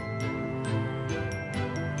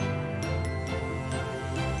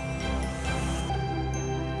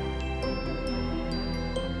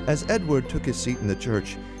 As Edward took his seat in the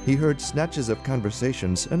church, he heard snatches of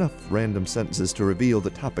conversations, enough random sentences to reveal the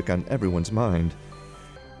topic on everyone's mind.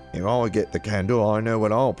 "If I get the candle, I know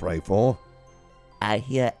what I'll pray for." "I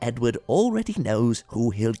hear Edward already knows who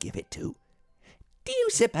he'll give it to. Do you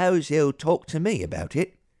suppose he'll talk to me about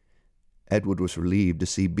it?" Edward was relieved to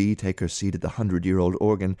see Bee take her seat at the 100-year-old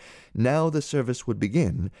organ. Now the service would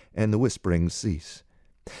begin, and the whisperings cease.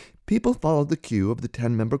 People followed the cue of the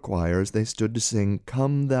 10-member choir as they stood to sing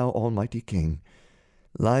 "Come, Thou Almighty King."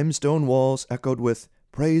 Limestone walls echoed with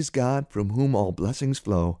 "Praise God, from whom all blessings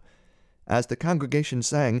flow." As the congregation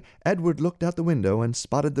sang, Edward looked out the window and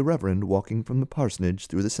spotted the Reverend walking from the parsonage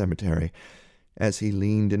through the cemetery. As he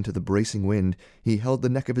leaned into the bracing wind, he held the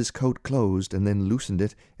neck of his coat closed and then loosened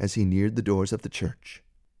it as he neared the doors of the church.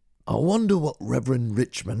 "I wonder what Reverend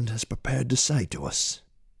Richmond has prepared to say to us,"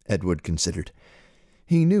 Edward considered.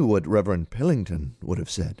 He knew what Reverend Pillington would have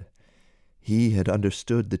said. He had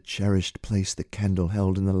understood the cherished place the candle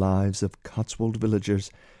held in the lives of Cotswold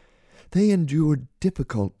villagers. They endured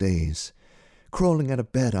difficult days, crawling out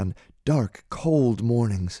of bed on dark, cold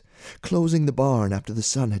mornings, closing the barn after the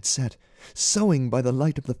sun had set, sewing by the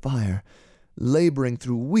light of the fire, laboring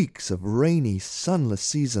through weeks of rainy, sunless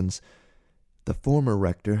seasons. The former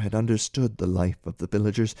rector had understood the life of the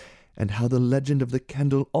villagers and how the legend of the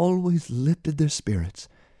candle always lifted their spirits.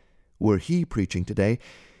 Were he preaching today,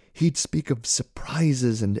 he'd speak of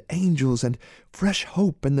surprises and angels and fresh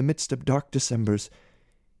hope in the midst of dark Decembers.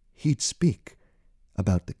 He'd speak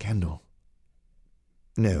about the candle.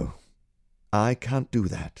 "No, I can't do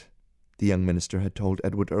that," the young minister had told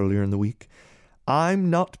Edward earlier in the week. "I'm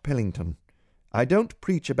not Pillington. I don't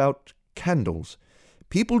preach about candles.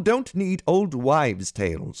 People don't need old wives'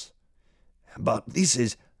 tales." "But this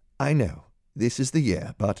is—" "I know, this is the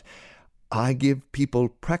year, but I give people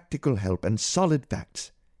practical help and solid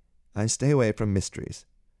facts. I stay away from mysteries."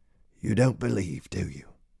 "You don't believe, do you?"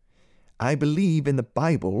 "I believe in the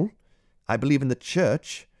Bible. I believe in the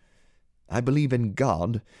church. I believe in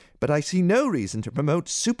God, but I see no reason to promote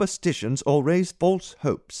superstitions or raise false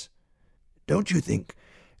hopes." "Don't you think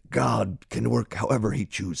God can work however he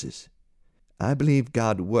chooses?" "I believe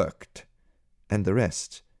God worked, and the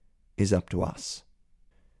rest is up to us."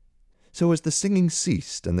 So as the singing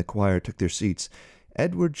ceased and the choir took their seats,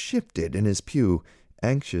 Edward shifted in his pew,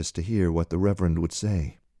 anxious to hear what the Reverend would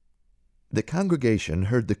say. The congregation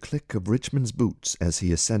heard the click of Richmond's boots as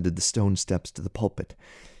he ascended the stone steps to the pulpit.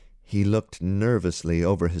 He looked nervously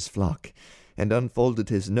over his flock, and unfolded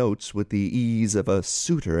his notes with the ease of a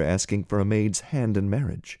suitor asking for a maid's hand in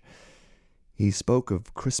marriage. He spoke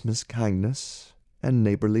of Christmas kindness, and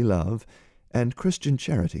neighborly love, and Christian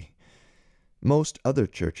charity. Most other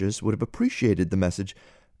churches would have appreciated the message,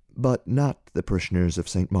 but not the parishioners of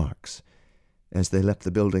St. Mark's. As they left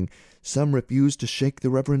the building, some refused to shake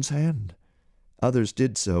the Reverend's hand. Others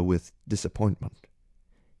did so with disappointment.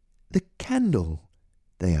 "The candle,"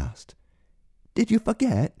 they asked. Did you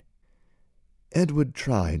forget?" Edward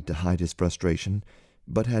tried to hide his frustration,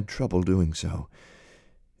 but had trouble doing so.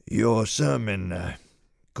 "Your sermon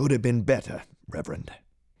could have been better, Reverend."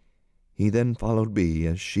 He then followed Bee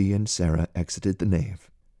as she and Sarah exited the nave.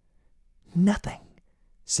 "Nothing,"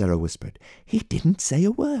 Sarah whispered. "He didn't say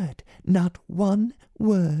a word, not one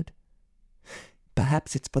word."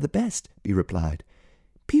 "Perhaps it's for the best," Bee replied.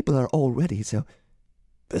 "People are already so—"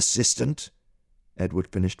 "Persistent," Edward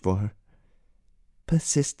finished for her.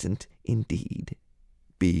 "Persistent indeed,"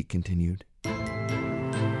 Bee continued.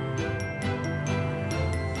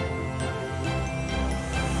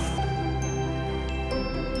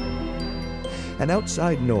 An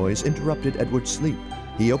outside noise interrupted Edward's sleep.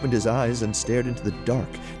 He opened his eyes and stared into the dark,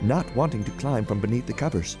 not wanting to climb from beneath the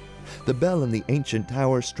covers. The bell in the ancient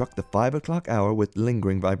tower struck the 5 o'clock hour with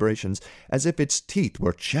lingering vibrations, as if its teeth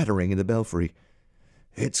were chattering in the belfry.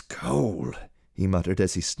 "It's cold," he muttered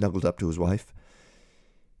as he snuggled up to his wife.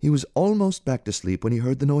 He was almost back to sleep when he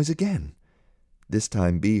heard the noise again. This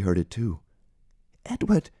time Bee heard it too.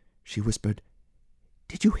 "Edward," she whispered,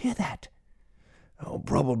 "did you hear that?" "Oh,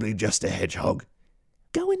 probably just a hedgehog."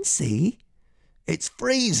 "Go and see." "It's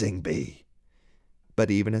freezing, Bee."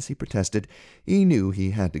 But even as he protested, he knew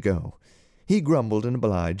he had to go. He grumbled and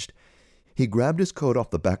obliged. He grabbed his coat off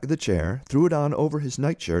the back of the chair, threw it on over his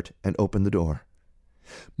nightshirt, and opened the door.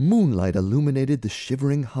 Moonlight illuminated the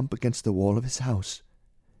shivering hump against the wall of his house.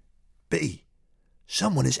 "Bee,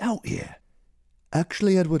 someone is out here."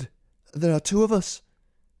 "Actually, Edward, there are 2 of us."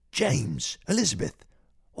 "James, Elizabeth,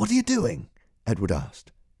 what are you doing?" Edward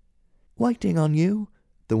asked. "Waiting on you,"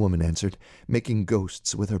 the woman answered, making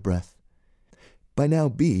ghosts with her breath. By now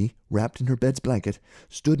Bee, wrapped in her bed's blanket,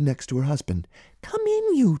 stood next to her husband. "Come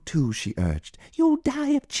in, you two," she urged. "You'll die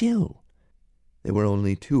of chill." They were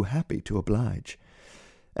only too happy to oblige.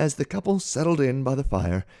 As the couple settled in by the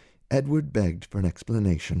fire, Edward begged for an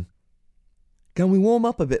explanation. "Can we warm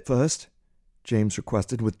up a bit first?" James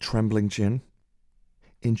requested with trembling chin.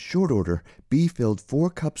 In short order, Bee filled 4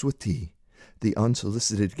 cups with tea. The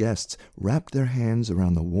unsolicited guests wrapped their hands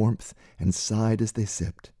around the warmth and sighed as they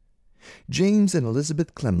sipped. James and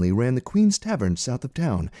Elizabeth Clemley ran the Queen's Tavern south of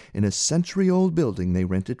town in a century-old building they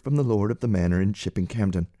rented from the lord of the manor in Chipping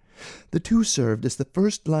Campden. The 2 served as the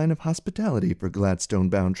first line of hospitality for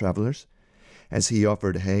Gladstone-bound travelers. As he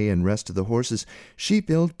offered hay and rest to the horses, she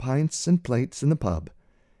filled pints and plates in the pub.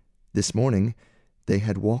 This morning they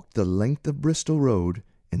had walked the length of Bristol Road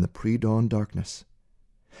in the pre-dawn darkness.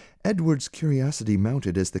 Edward's curiosity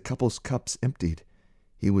mounted as the couple's cups emptied.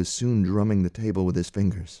 He was soon drumming the table with his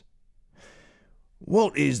fingers.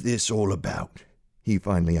 "What is this all about?" he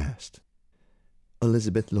finally asked.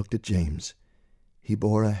 Elizabeth looked at James. He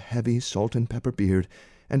bore a heavy salt-and-pepper beard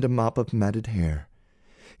and a mop of matted hair.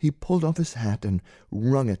 He pulled off his hat and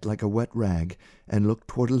wrung it like a wet rag, and looked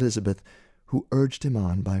toward Elizabeth, who urged him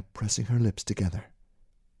on by pressing her lips together.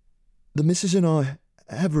 "The missus and I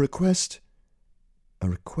have a request." A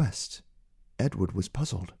request? Edward was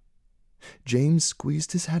puzzled. James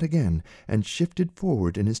squeezed his hat again and shifted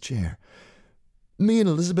forward in his chair. "Me and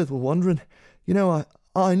Elizabeth were wondering. You know,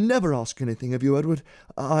 I never ask anything of you, Edward.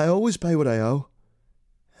 I always pay what I owe."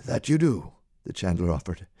 "That you do," the chandler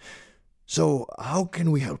offered. "So how can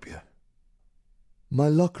we help you?" "My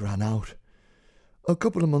luck ran out. A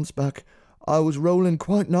couple of months back, I was rolling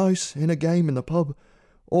quite nice in a game in the pub.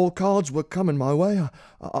 All cards were coming my way.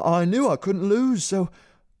 I knew I couldn't lose, so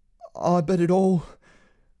I bet it all.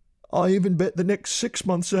 I even bet the next 6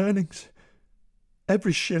 months' earnings.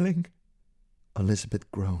 Every shilling." Elizabeth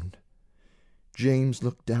groaned. James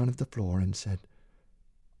looked down at the floor and said,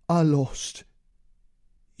 "I lost."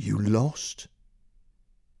 "You lost?"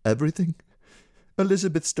 "Everything.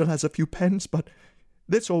 Elizabeth still has a few pence, but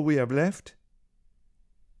that's all we have left."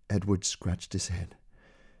 Edward scratched his head.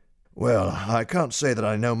 "Well, I can't say that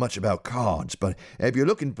I know much about cards, but if you're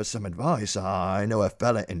looking for some advice, I know a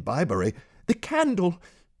fella in Byberry." "The candle,"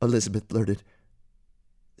 Elizabeth blurted.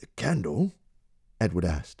 "The candle?" Edward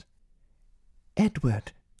asked.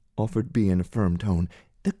 "Edward," offered Bee in a firm tone,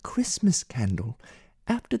 "the Christmas candle.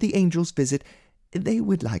 After the angels' visit, they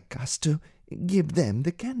would like us to give them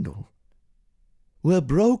the candle." "We're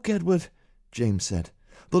broke, Edward," James said.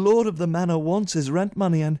 "The lord of the manor wants his rent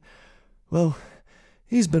money and, well,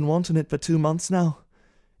 he's been wanting it for 2 months now.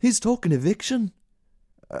 He's talking eviction."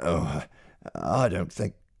 "Oh, I don't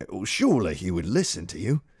think... Surely he would listen to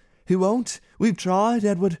you." "He won't. We've tried,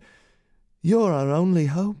 Edward. You're our only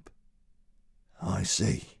hope." "I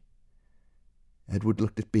see." Edward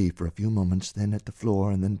looked at Bee for a few moments, then at the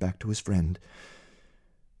floor, and then back to his friend.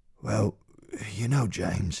 "Well, you know,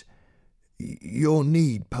 James, your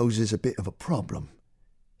need poses a bit of a problem."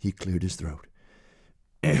 He cleared his throat.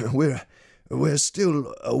 We're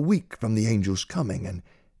still a week from the angel's coming, and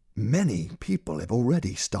many people have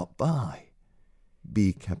already stopped by.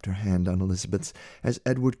 Bee kept her hand on Elizabeth's as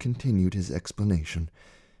Edward continued his explanation.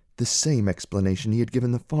 The same explanation he had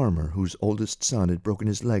given the farmer whose oldest son had broken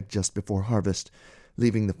his leg just before harvest,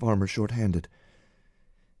 leaving the farmer short-handed.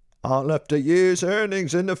 "I left a year's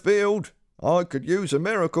earnings in the field. I could use a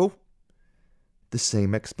miracle." The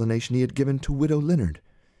same explanation he had given to Widow Leonard.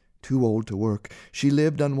 Too old to work, she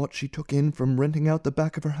lived on what she took in from renting out the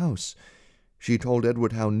back of her house. She told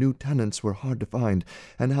Edward how new tenants were hard to find,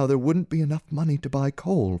 and how there wouldn't be enough money to buy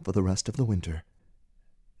coal for the rest of the winter.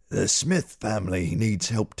 "The Smith family needs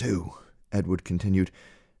help too," Edward continued.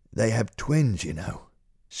 "They have twins, you know.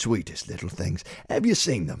 Sweetest little things. Have you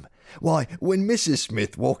seen them? Why, when Mrs.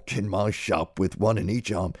 Smith walked in my shop with one in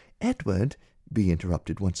each arm—" "Edward," Bee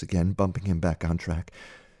interrupted once again, bumping him back on track.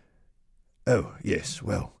 "Oh, yes,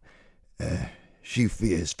 well, she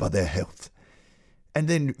fears for their health. And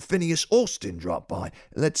then Phineas Austin dropped by.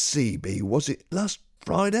 Let's see, Bee, was it last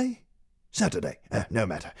Friday? Saturday? No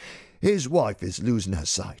matter. His wife is losing her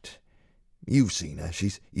sight. You've seen her.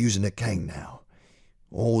 She's using a cane now.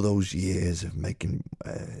 All those years of making...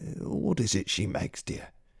 what is it she makes, dear?"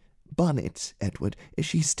 "Bonnets, Edward.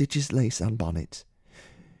 She stitches lace on bonnets."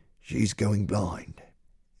 "She's going blind.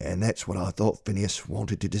 And that's what I thought Phineas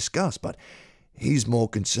wanted to discuss, but he's more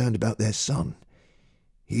concerned about their son.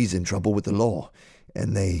 He's in trouble with the law,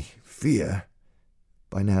 and they fear—"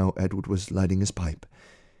 By now Edward was lighting his pipe.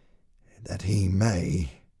 "That he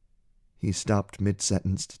may—" He stopped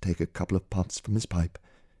mid-sentence to take a couple of puffs from his pipe.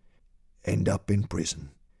 "End up in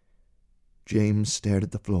prison." James stared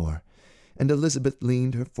at the floor, and Elizabeth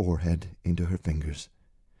leaned her forehead into her fingers.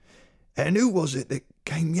 "And who was it that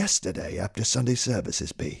came yesterday after Sunday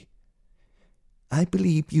services, Bee?" "I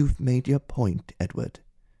believe you've made your point, Edward."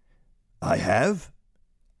 "I have?"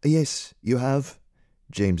 "Yes, you have,"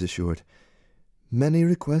 James assured. "Many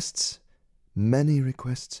requests, many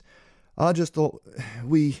requests.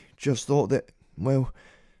 We just thought that, well—"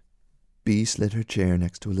 Bee slid her chair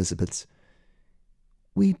next to Elizabeth's.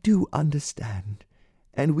 "We do understand,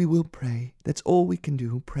 and we will pray. That's all we can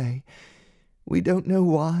do, pray. We don't know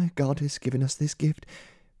why God has given us this gift,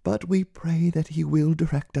 but we pray that He will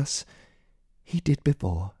direct us. He did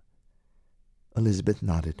before." Elizabeth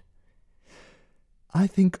nodded. "I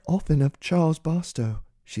think often of Charles Barstow,"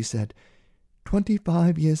 she said.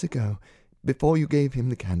 25 years ago, before you gave him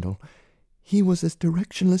the candle, he was as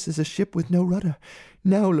directionless as a ship with no rudder.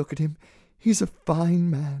 Now look at him. He's a fine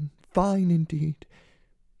man, fine indeed.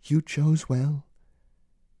 You chose well.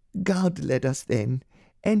 God led us then,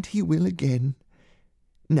 and He will again.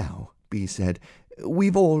 Now," Bee said,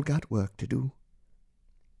 "we've all got work to do."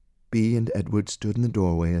 Bee and Edward stood in the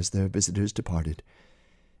doorway as their visitors departed.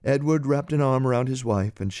 Edward wrapped an arm around his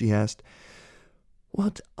wife, and she asked,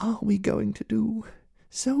 "What are we going to do?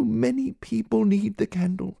 So many people need the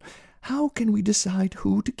candle. How can we decide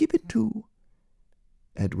who to give it to?"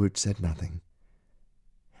 Edward said nothing.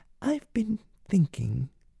 "I've been thinking,"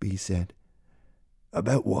 Bee said.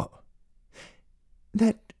 "About what?"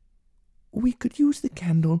 "That we could use the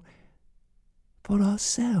candle for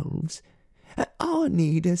ourselves. Our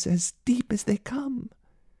need is as deep as they come."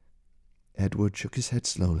 Edward shook his head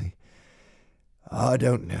slowly. "I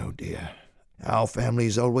don't know, dear. Our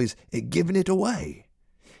family's always given it away."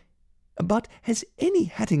 "But has any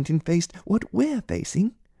Hattington faced what we're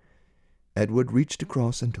facing?" Edward reached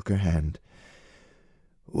across and took her hand.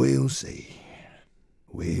 "We'll see.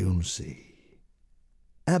 We'll see."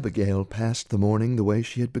 Abigail passed the morning the way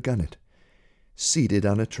she had begun it, seated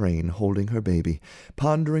on a train holding her baby,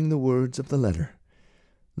 pondering the words of the letter.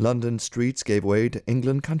 London streets gave way to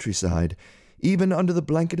England countryside. Even under the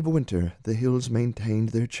blanket of winter, the hills maintained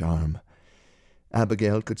their charm.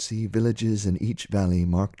 Abigail could see villages in each valley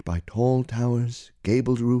marked by tall towers,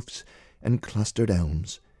 gabled roofs, and clustered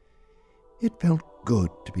elms. It felt good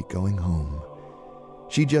to be going home.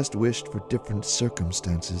 She just wished for different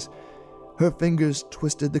circumstances. Her fingers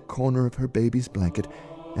twisted the corner of her baby's blanket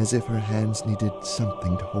as if her hands needed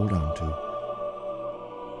something to hold on to.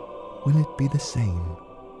 Will it be the same?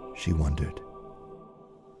 She wondered.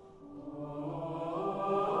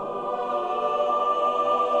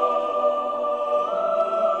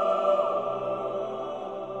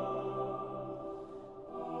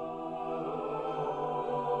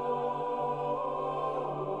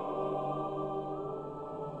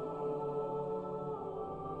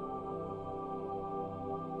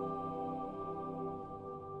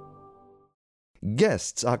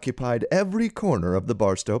 Guests occupied every corner of the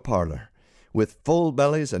Barstow parlor. With full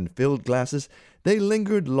bellies and filled glasses, they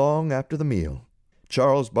lingered long after the meal.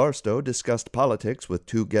 Charles Barstow discussed politics with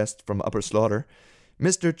 2 guests from Upper Slaughter.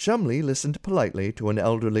 Mr. Chumley listened politely to an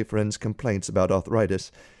elderly friend's complaints about arthritis.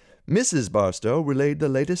 Mrs. Barstow relayed the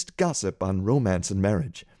latest gossip on romance and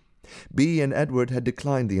marriage. Bea and Edward had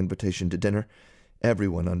declined the invitation to dinner.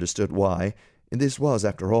 Everyone understood why. This was,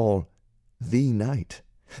 after all, the night,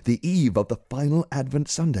 the eve of the final Advent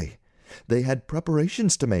Sunday. They had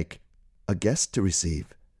preparations to make, a guest to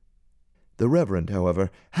receive. The Reverend, however,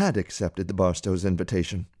 had accepted the Barstows'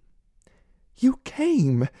 invitation. "You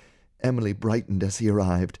came!" Emily brightened as he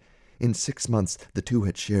arrived. In 6 months the two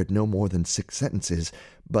had shared no more than 6 sentences,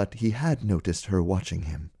 but he had noticed her watching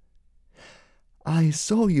him. "I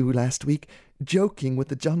saw you last week, joking with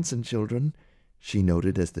the Johnson children," she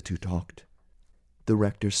noted as the two talked. The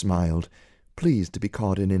rector smiled, pleased to be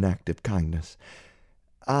caught in inactive kindness.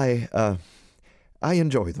 I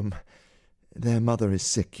enjoy them. Their mother is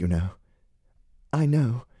sick, you know." "I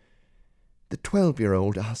know. The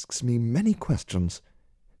 12-year-old asks me many questions."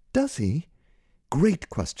 "Does he?" "Great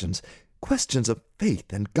questions. Questions of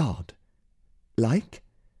faith and God." "Like?"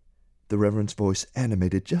 The Reverend's voice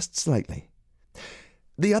animated just slightly.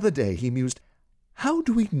 "The other day he mused, 'How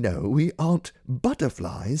do we know we aren't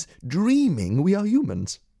butterflies dreaming we are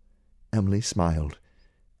humans?'" Emily smiled.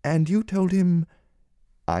 "And you told him—"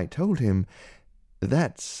 "I told him,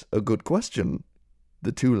 'That's a good question.'"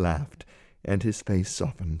 The two laughed, and his face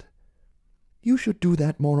softened. "You should do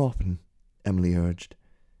that more often," Emily urged.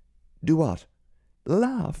 "Do what?"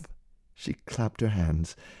 "Laugh." She clapped her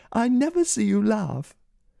hands. "I never see you laugh."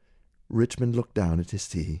 Richmond looked down at his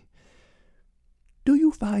tea. "Do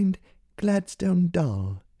you find Gladstone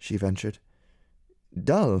dull?" she ventured.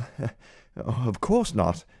 "Dull? Of course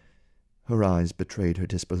not." Her eyes betrayed her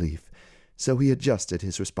disbelief, so he adjusted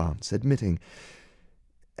his response, admitting,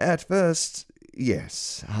 "At first,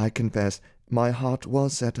 yes, I confess, my heart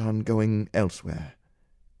was set on going elsewhere."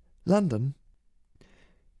 "London?"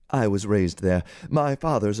 "I was raised there. My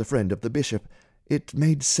father's a friend of the bishop. It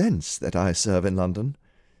made sense that I serve in London.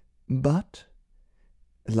 But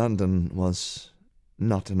London was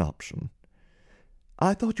not an option."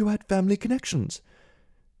 "I thought you had family connections."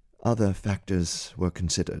 "Other factors were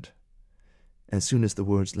considered." As soon as the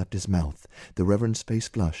words left his mouth, the Reverend's face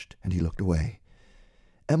flushed, and he looked away.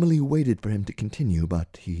 Emily waited for him to continue,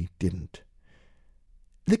 but he didn't.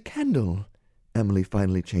 "The candle," Emily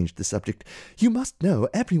finally changed the subject. "You must know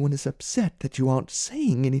everyone is upset that you aren't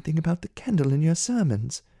saying anything about the candle in your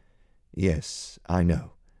sermons." "Yes, I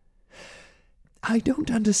know." "I don't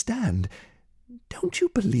understand. Don't you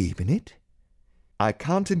believe in it?" "I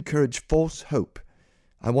can't encourage false hope.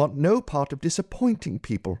 I want no part of disappointing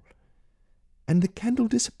people." "And the candle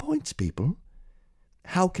disappoints people?"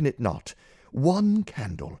 "How can it not? One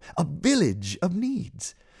candle, a village of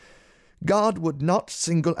needs. God would not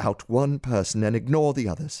single out one person and ignore the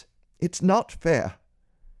others. It's not fair."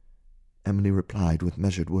 Emily replied with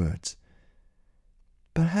measured words.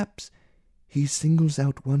 "Perhaps he singles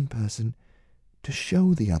out one person to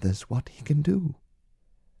show the others what he can do."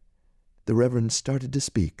 The Reverend started to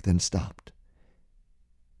speak, then stopped.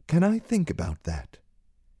 "Can I think about that?"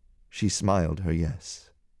 She smiled her yes.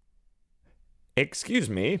 Excuse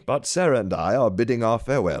me, but "Sarah and I are bidding our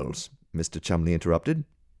farewells," Mr. Chumley interrupted.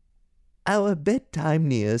 "Our bedtime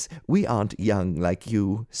nears. We aren't young like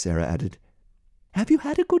you," Sarah added. "Have you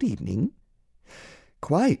had a good evening?"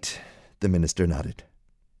 "Quite," the minister nodded.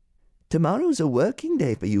 "Tomorrow's a working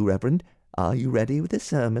day for you, Reverend. Are you ready with a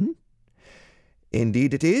sermon?"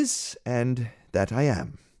 "Indeed it is, and that I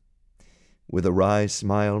am." With a wry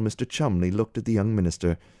smile, Mr. Chumley looked at the young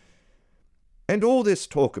minister. "And all this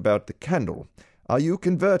talk about the candle, are you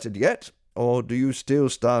converted yet, or do you still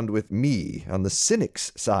stand with me on the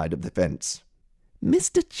cynic's side of the fence?"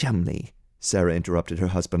 "Mr. Chumley," Sarah interrupted her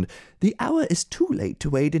husband, "the hour is too late to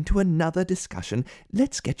wade into another discussion.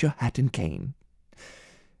 Let's get your hat and cane."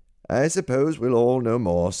 "I suppose we'll all know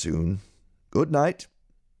more soon. Good night."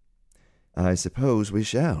 "I suppose we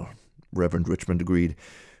shall," Reverend Richmond agreed.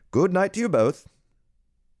 "Good night to you both."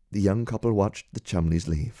 The young couple watched the Chumleys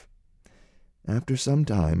leave. After some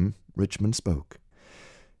time, Richmond spoke.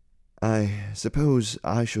 "I suppose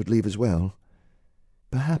I should leave as well."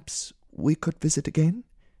 "Perhaps we could visit again?"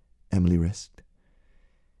 Emily risked.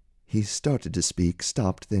 He started to speak,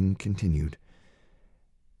 stopped, then continued.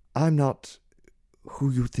 "I'm not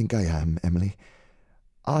who you think I am, Emily.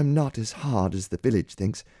 I'm not as hard as the village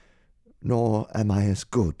thinks, nor am I as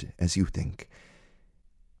good as you think.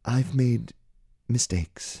 I've made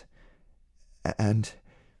mistakes, and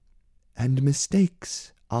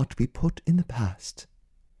mistakes are to be put in the past."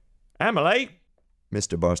 Emily,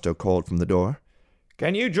 Mr. Barstow called from the door.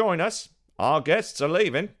 can you join us? Our guests are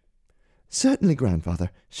leaving. "Certainly, grandfather,"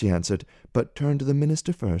 she answered, but turned to the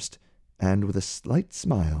minister first, and with a slight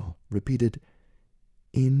smile repeated,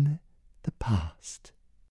 "In the past."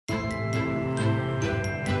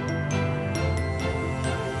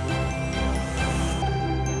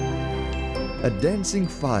 A dancing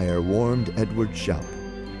fire warmed Edward's shop,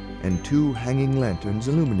 and 2 hanging lanterns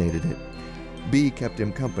illuminated it. Bee kept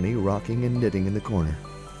him company, rocking and knitting in the corner.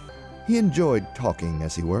 He enjoyed talking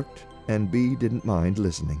as he worked, and Bee didn't mind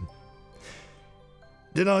listening.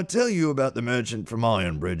 Did I tell you about the merchant from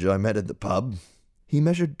Ironbridge I met at the pub? He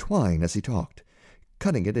measured twine as he talked,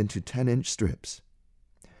 cutting it into 10-inch strips.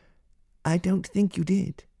 I don't think you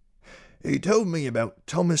did. He told me about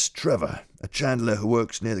Thomas Trevor, a chandler who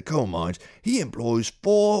works near the coal mines. He employs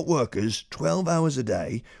 4 workers 12 hours a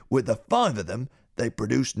day. With the 5 of them, they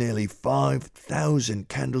produce nearly 5,000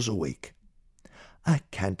 candles a week. I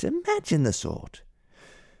can't imagine the sort.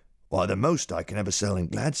 Why, the most I can ever sell in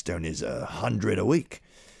Gladstone is 100 a week.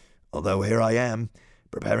 Although here I am,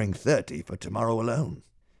 preparing 30 for tomorrow alone.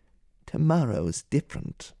 Tomorrow's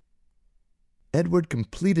different. Edward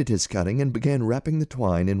completed his cutting and began wrapping the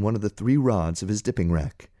twine in one of the 3 rods of his dipping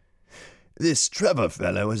rack. This Trevor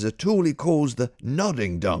fellow has a tool he calls the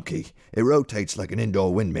nodding donkey. It rotates like an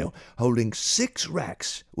indoor windmill, holding 6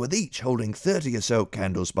 racks, with each holding 30 or so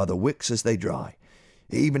candles by the wicks as they dry.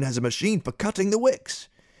 He even has a machine for cutting the wicks.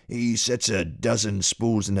 He sets a dozen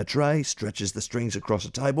spools in a tray, stretches the strings across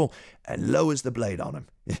a table, and lowers the blade on them.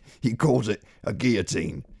 He calls it a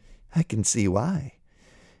guillotine. I can see why.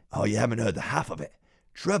 Oh, you haven't heard the half of it.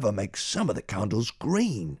 Trevor makes some of the candles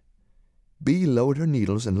green. Bee lowered her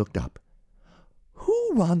needles and looked up.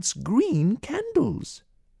 Who wants green candles?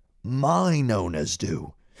 Mine owners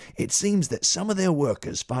do. It seems that some of their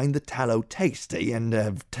workers find the tallow tasty and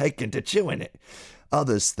have taken to chewing it.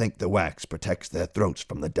 Others think the wax protects their throats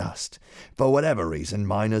from the dust. For whatever reason,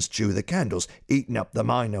 miners chew the candles, eating up the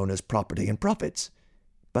mine owner's property and profits.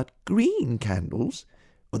 But green candles?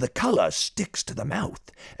 Well, the colour sticks to the mouth,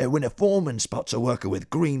 and when a foreman spots a worker with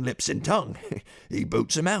green lips and tongue, he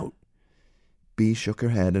boots him out. Bee shook her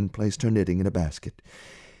head and placed her knitting in a basket.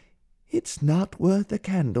 It's not worth a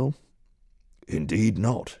candle. Indeed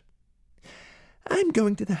not. I'm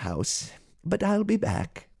going to the house, but I'll be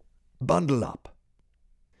back. Bundle up.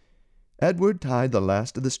 Edward tied the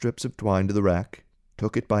last of the strips of twine to the rack,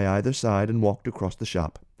 took it by either side, and walked across the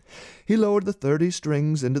shop. He lowered the 30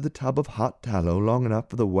 strings into the tub of hot tallow long enough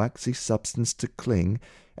for the waxy substance to cling,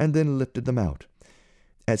 and then lifted them out.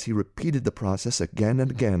 As he repeated the process again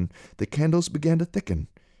and again, the candles began to thicken,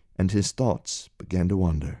 and his thoughts began to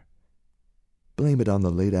wander. Blame it on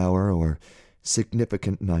the late hour, or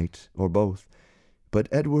significant night, or both, but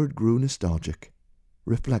Edward grew nostalgic,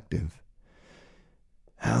 reflective.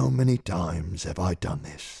 How many times have I done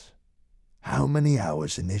this? How many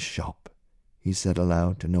hours in this shop? He said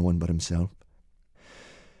aloud to no one but himself.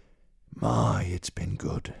 My, it's been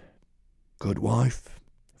good. Good wife,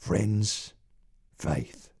 friends,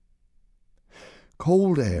 faith.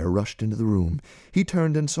 Cold air rushed into the room. He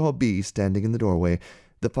turned and saw Bee standing in the doorway.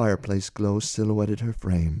 The fireplace glow silhouetted her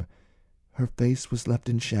frame. Her face was left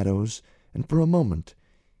in shadows, and for a moment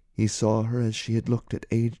he saw her as she had looked at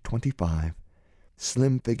age 25.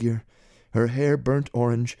 Slim figure, her hair burnt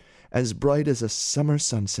orange, as bright as a summer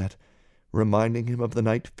sunset, reminding him of the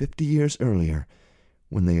night 50 years earlier,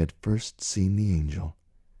 when they had first seen the angel.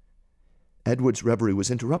 Edward's reverie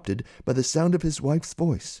was interrupted by the sound of his wife's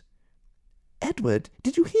voice. Edward,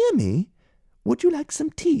 did you hear me? Would you like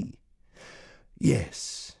some tea?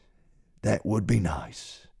 Yes, that would be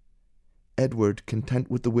nice. Edward,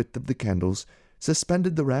 content with the width of the candles,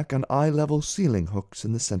 suspended the rack on eye-level ceiling hooks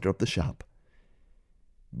in the center of the shop.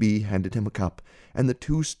 Bee handed him a cup, and the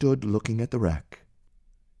 2 stood looking at the rack.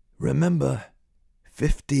 Remember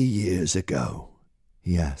 50 years ago,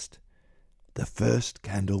 he asked, the first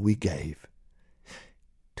candle we gave?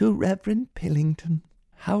 To Reverend Pillington.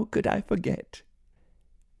 How could I forget?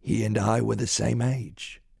 He and I were the same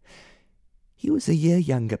age. He was a year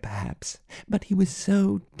younger, perhaps, but he was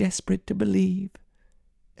so desperate to believe.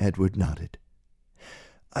 Edward nodded.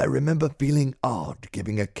 I remember feeling odd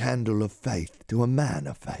giving a candle of faith to a man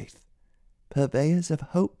of faith. Purveyors of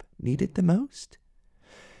hope needed the most.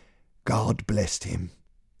 God blessed him,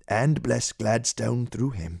 and blessed Gladstone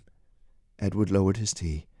through him. Edward lowered his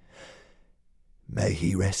tea. May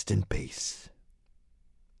he rest in peace.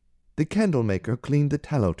 The candle-maker cleaned the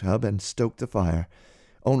tallow tub and stoked the fire.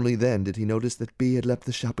 Only then did he notice that Bee had left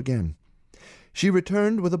the shop again. She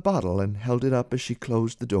returned with a bottle and held it up as she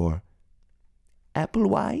closed the door. Apple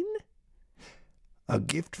wine? A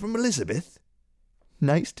gift from Elizabeth?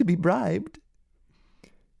 Nice to be bribed.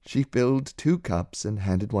 She filled 2 cups and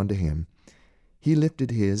handed one to him. He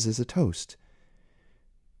lifted his as a toast.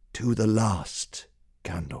 To the last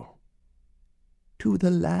candle. To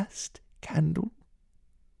the last candle.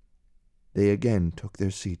 They again took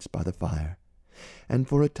their seats by the fire, and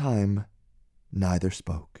for a time neither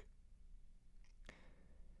spoke.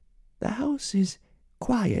 The house is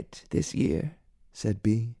quiet this year, said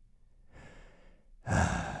Bee.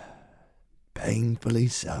 Painfully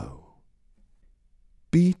so.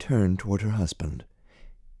 Bee turned toward her husband.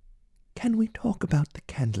 Can we talk about the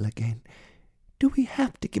candle again? Do we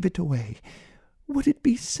have to give it away? Would it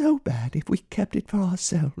be so bad if we kept it for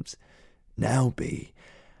ourselves? Now, Bee,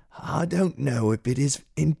 I don't know if it is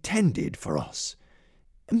intended for us.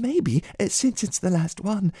 Maybe, since it's the last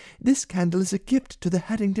one, this candle is a gift to the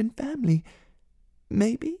Haddington family.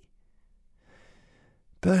 Maybe?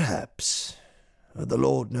 Perhaps. The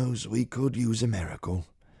Lord knows we could use a miracle.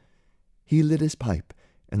 He lit his pipe,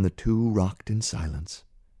 and the two rocked in silence.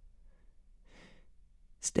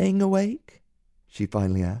 Staying awake? She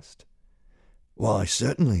finally asked. Why,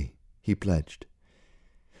 certainly, he pledged.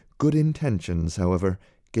 Good intentions, however,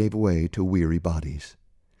 gave way to weary bodies.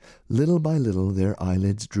 Little by little their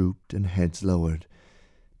eyelids drooped and heads lowered.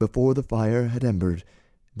 Before the fire had embered,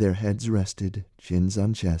 their heads rested, chins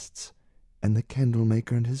on chests, and the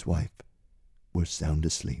candle-maker and his wife were sound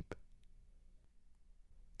asleep.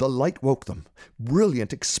 The light woke them.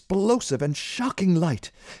 Brilliant, explosive, and shocking light.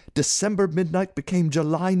 December midnight became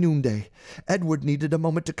July noonday. Edward needed a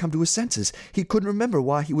moment to come to his senses. He couldn't remember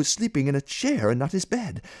why he was sleeping in a chair and not his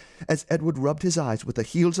bed. As Edward rubbed his eyes with the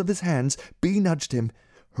heels of his hands, Bee nudged him.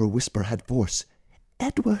 Her whisper had force.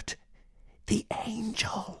 Edward, the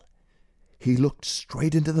angel. He looked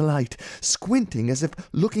straight into the light, squinting as if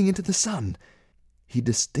looking into the sun. He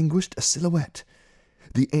distinguished a silhouette.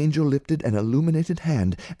 The angel lifted an illuminated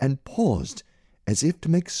hand and paused, as if to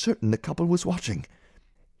make certain the couple was watching.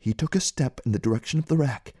 He took a step in the direction of the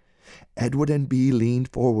rack. Edward and Bee leaned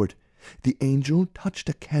forward. The angel touched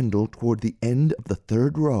a candle toward the end of the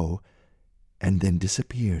third row, and then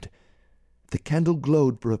disappeared. The candle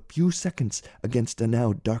glowed for a few seconds against a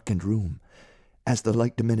now darkened room. As the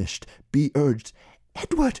light diminished, Bee urged,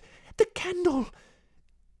 "Edward, the candle!"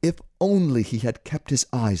 If only he had kept his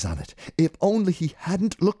eyes on it. If only he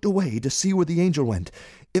hadn't looked away to see where the angel went.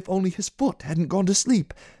 If only his foot hadn't gone to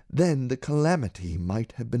sleep. Then the calamity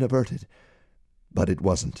might have been averted. But it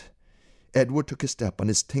wasn't. Edward took a step on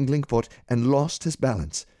his tingling foot and lost his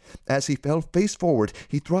balance. As he fell face forward,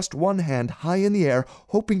 he thrust one hand high in the air,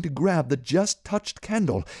 hoping to grab the just-touched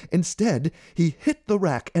candle. Instead, he hit the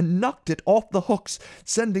rack and knocked it off the hooks,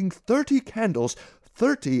 sending 30 candles,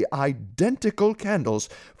 30 identical candles,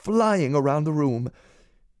 flying around the room.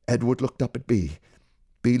 Edward looked up at Bee.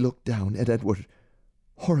 Bee looked down at Edward,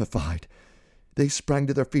 horrified. They sprang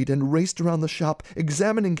to their feet and raced around the shop,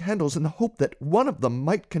 examining candles in the hope that one of them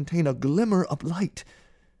might contain a glimmer of light.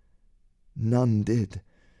 None did.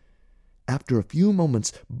 After a few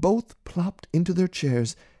moments, both plopped into their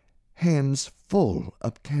chairs, hands full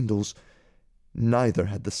of candles. Neither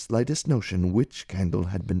had the slightest notion which candle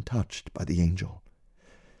had been touched by the angel.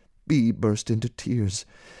 Bee burst into tears.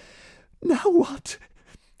 "Now what?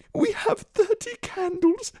 We have 30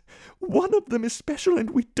 candles. One of them is special,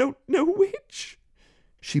 and we don't know which."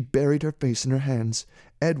 She buried her face in her hands.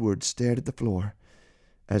 Edward stared at the floor.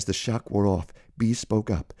 As the shock wore off, Bee spoke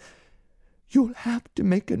up. "You'll have to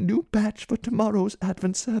make a new batch for tomorrow's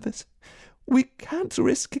Advent service. We can't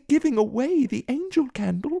risk giving away the angel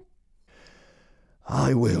candle."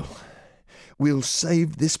 "I will. We'll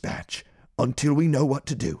save this batch until we know what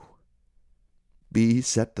to do." Bee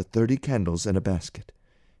set the 30 candles in a basket,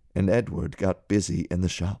 and Edward got busy in the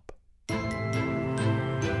shop.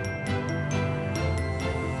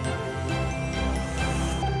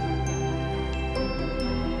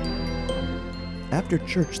 After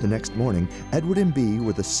church the next morning, Edward and Bee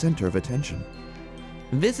were the center of attention.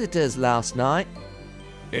 Visitors last night.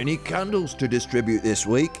 "Any candles to distribute this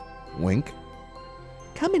week?" Wink.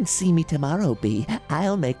 Come and see me tomorrow, Bee.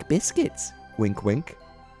 I'll make biscuits. Wink, wink.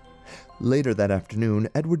 Later that afternoon,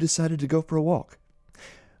 Edward decided to go for a walk.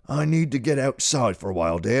 "I need to get outside for a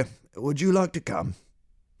while, dear. Would you like to come?"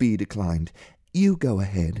 Bee declined. "You go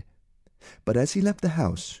ahead." But as he left the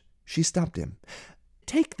house, she stopped him.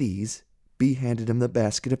 "Take these." Bee handed him the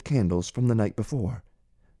basket of candles from the night before.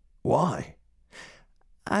 "Why?"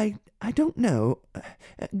 I don't know.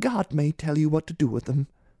 God may tell you what to do with them."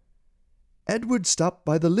 Edward stopped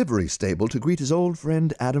by the livery stable to greet his old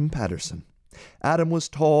friend Adam Patterson. Adam was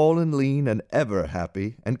tall and lean and ever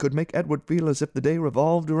happy, and could make Edward feel as if the day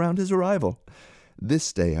revolved around his arrival.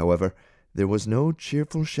 This day, however, there was no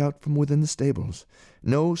cheerful shout from within the stables,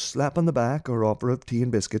 no slap on the back or offer of tea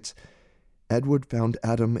and biscuits. Edward found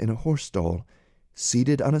Adam in a horse stall,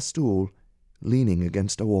 seated on a stool, leaning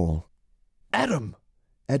against a wall. Adam!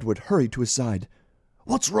 Edward hurried to his side.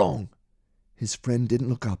 What's wrong? His friend didn't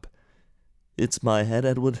look up. It's my head,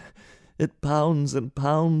 Edward. It pounds and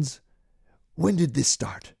pounds. When did this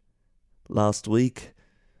start? Last week.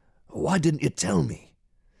 Why didn't you tell me?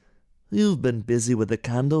 You've been busy with the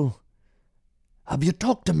candle. Have you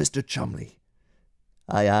talked to Mr. Chumley?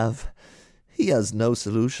 I have. He has no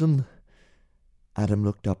solution. Adam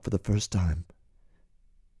looked up for the first time.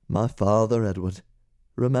 My father, Edward.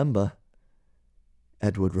 Remember?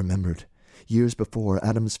 Edward remembered. Years before,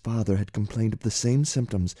 Adam's father had complained of the same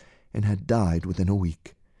symptoms and had died within a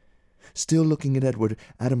week. Still looking at Edward,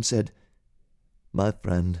 Adam said, My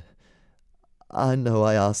friend, I know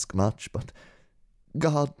I ask much, but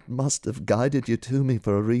God must have guided you to me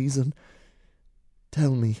for a reason.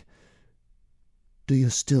 Tell me, do you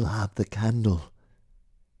still have the candle?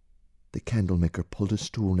 The candlemaker pulled a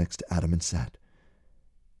stool next to Adam and sat.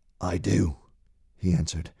 I do, he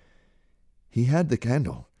answered. He had the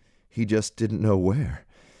candle. He just didn't know where.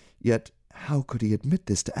 Yet how could he admit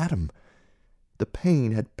this to Adam? The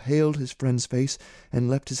pain had paled his friend's face and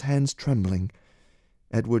left his hands trembling.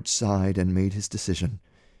 Edward sighed and made his decision.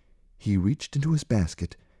 He reached into his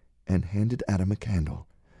basket and handed Adam a candle.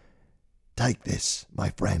 Take this, my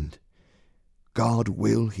friend. God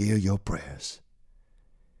will hear your prayers.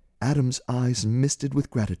 Adam's eyes misted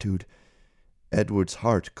with gratitude. Edward's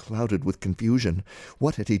heart clouded with confusion.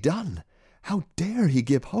 What had he done? How dare he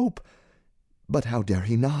give hope? But how dare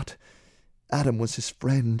he not? Adam was his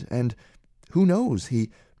friend, and who knows,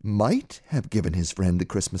 he might have given his friend the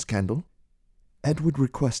Christmas candle. Edward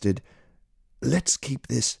requested, Let's keep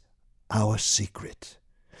this our secret.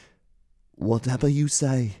 Whatever you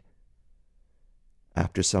say.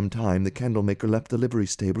 After some time, the candlemaker left the livery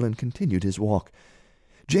stable and continued his walk.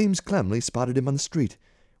 James Clemley spotted him on the street.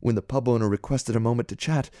 When the pub owner requested a moment to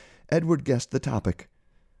chat, Edward guessed the topic.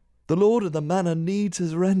 The lord of the manor needs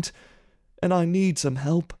his rent, and I need some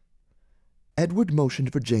help. Edward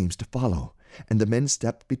motioned for James to follow, and the men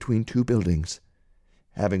stepped between two buildings.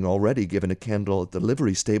 Having already given a candle at the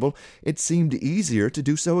livery stable, it seemed easier to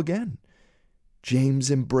do so again. James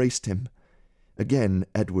embraced him. Again,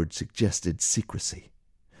 Edward suggested secrecy.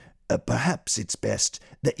 Perhaps it's best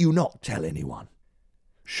that you not tell anyone.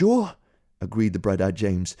 Sure, agreed the bright-eyed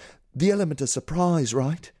James. The element of surprise,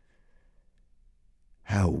 right?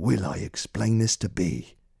 How will I explain this to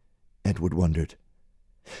Bea? Edward wondered.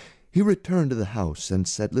 He returned to the house and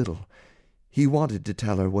said little. He wanted to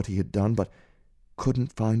tell her what he had done, but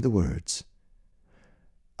couldn't find the words.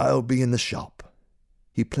 I'll be in the shop.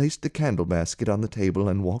 He placed the candle basket on the table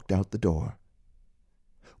and walked out the door.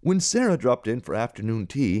 When Sarah dropped in for afternoon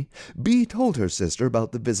tea, Bea told her sister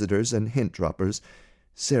about the visitors and hint-droppers.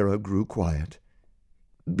 Sarah grew quiet.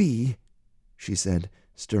 Bea, she said,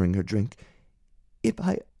 stirring her drink, if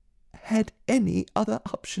I had any other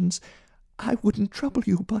options, I wouldn't trouble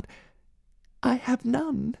you, but I have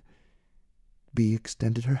none. Bea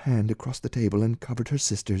extended her hand across the table and covered her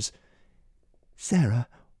sister's. Sarah,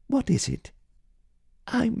 what is it?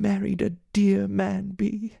 I married a dear man,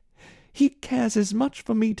 Bea. He cares as much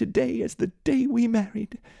for me today as the day we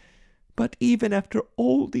married. But even after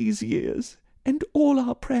all these years, and all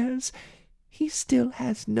our prayers, he still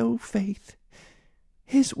has no faith.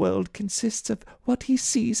 His world consists of what he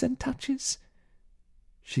sees and touches.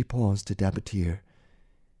 She paused to dab a tear.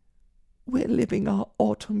 We're living our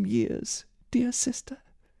autumn years, dear sister.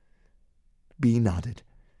 Bea nodded.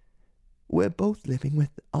 We're both living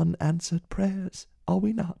with unanswered prayers, are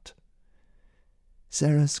we not?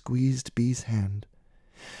 Sarah squeezed Bea's hand.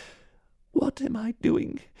 What am I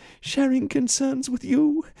doing, sharing concerns with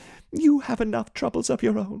you? You have enough troubles of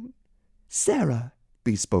your own. Sarah,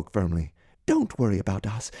 Bea spoke firmly, don't worry about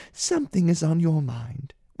us. Something is on your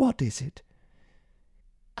mind. What is it?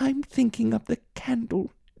 I'm thinking of the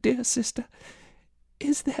candle, dear sister.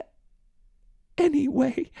 Is there any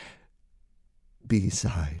way? Bea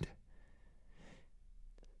sighed.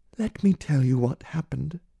 Let me tell you what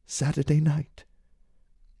happened Saturday night.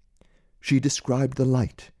 She described the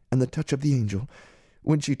light and the touch of the angel.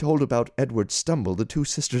 When she told about Edward's stumble, the two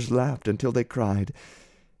sisters laughed until they cried.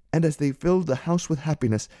 And as they filled the house with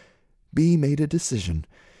happiness, Bea made a decision.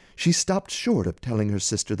 She stopped short of telling her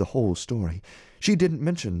sister the whole story. She didn't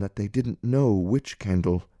mention that they didn't know which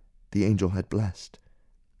candle the angel had blessed.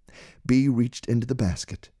 Bea reached into the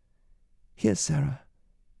basket. Here, Sarah,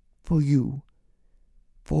 for you,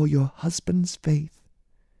 for your husband's faith.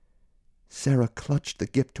 Sarah clutched the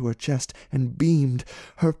gift to her chest and beamed,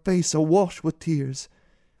 her face awash with tears.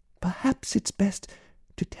 Perhaps it's best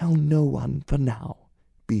to tell no one for now,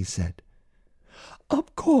 Bea said.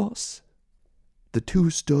 Of course. The two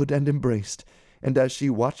stood and embraced, and as she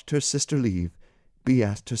watched her sister leave, Bee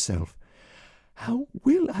asked herself, How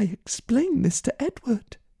will I explain this to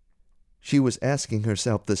Edward? She was asking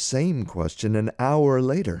herself the same question an hour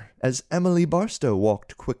later, as Emily Barstow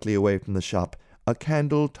walked quickly away from the shop, a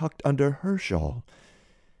candle tucked under her shawl.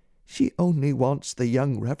 She only wants the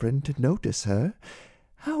young Reverend to notice her.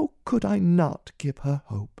 How could I not give her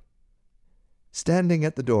hope? Standing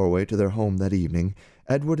at the doorway to their home that evening,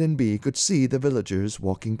 Edward and Bee could see the villagers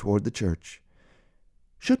walking toward the church.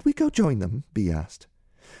 Should we go join them? Bee asked.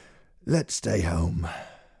 Let's stay home.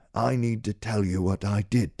 I need to tell you what I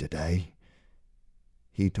did today.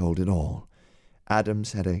 He told it all.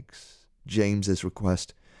 Adam's headaches, James's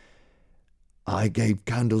request. I gave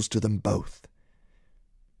candles to them both.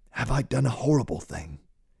 Have I done a horrible thing?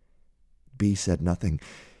 Bee said nothing.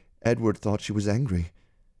 Edward thought she was angry.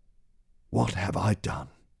 What have I done?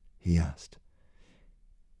 He asked.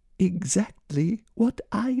 Exactly what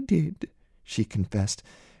I did, she confessed,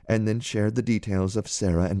 and then shared the details of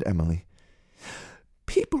Sarah and Emily.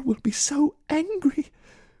 People will be so angry,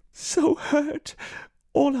 so hurt.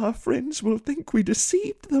 All our friends will think we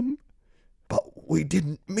deceived them. But we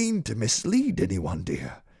didn't mean to mislead anyone,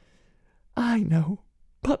 dear. I know,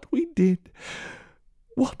 but we did.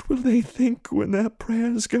 What will they think when their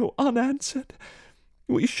prayers go unanswered?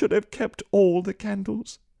 We should have kept all the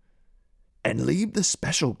candles. And leave the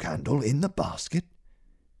special candle in the basket?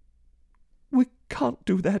 We can't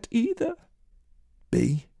do that either.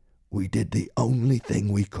 Bee, we did the only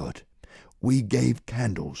thing we could. We gave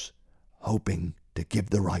candles, hoping to give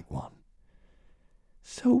the right one.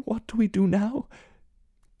 So what do we do now?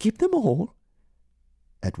 Give them all?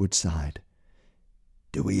 Edward sighed.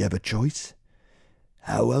 Do we have a choice?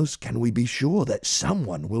 How else can we be sure that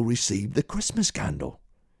someone will receive the Christmas candle?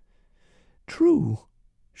 True,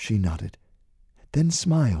 she nodded, then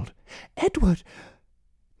smiled. Edward,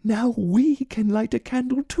 now we can light a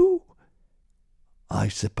candle too. I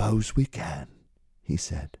suppose we can, he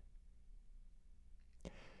said.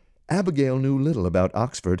 Abigail knew little about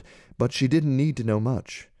Oxford, but she didn't need to know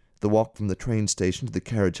much. The walk from the train station to the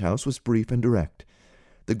carriage house was brief and direct.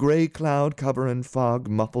 The gray cloud cover and fog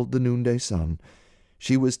muffled the noonday sun.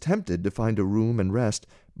 She was tempted to find a room and rest,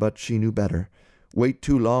 but she knew better. Wait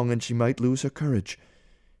too long and she might lose her courage.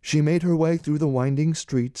 She made her way through the winding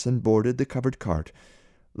streets and boarded the covered cart.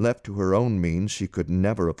 Left to her own means, she could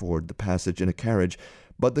never afford the passage in a carriage,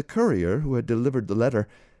 but the courier who had delivered the letter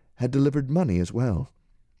had delivered money as well.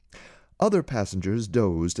 Other passengers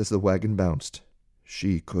dozed as the wagon bounced.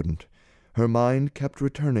 She couldn't. Her mind kept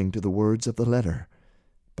returning to the words of the letter.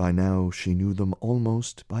 By now she knew them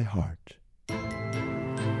almost by heart.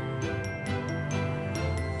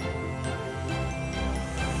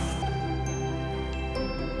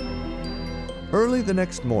 Early the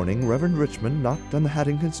next morning, Reverend Richmond knocked on the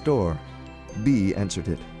Haddington's door. Bee answered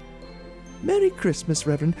it. Merry Christmas,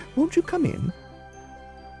 Reverend. Won't you come in?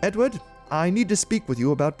 Edward, I need to speak with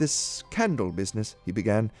you about this candle business, he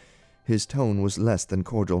began. His tone was less than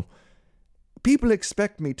cordial. People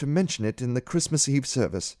expect me to mention it in the Christmas Eve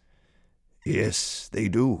service. Yes, they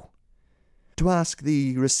do. To ask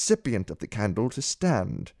the recipient of the candle to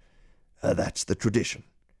stand. That's the tradition.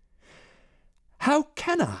 How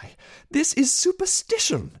can I? This is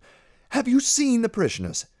superstition. Have you seen the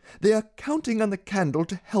parishioners? They are counting on the candle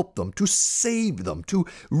to help them, to save them, to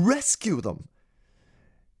rescue them.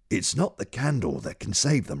 It's not the candle that can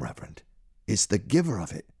save them, Reverend. It's the giver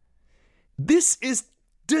of it. This is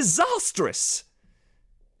disastrous!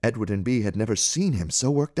 Edward and Bee had never seen him so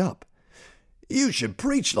worked up. You should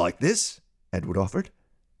preach like this, Edward offered.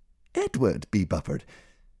 Edward, Bee buffered.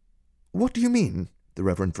 What do you mean? The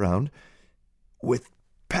Reverend frowned. With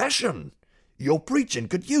passion. Your preaching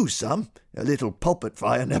could use some. A little pulpit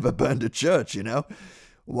fire never burned a church, you know.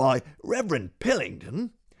 Why, Reverend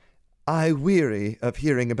Pillington... I weary of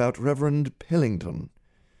hearing about Reverend Pillington.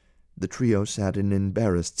 The trio sat in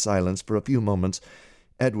embarrassed silence for a few moments.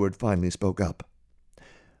 Edward finally spoke up.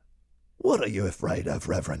 What are you afraid of,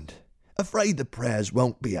 Reverend? Afraid the prayers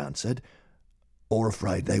won't be answered, or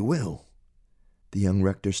afraid they will? The young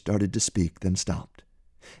rector started to speak, then stopped.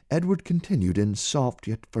 Edward continued in soft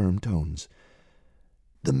yet firm tones.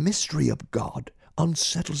 The mystery of God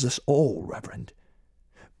unsettles us all, Reverend.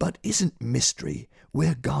 But isn't mystery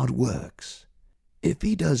where God works? If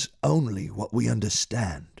he does only what we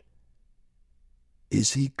understand,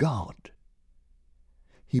 is he God?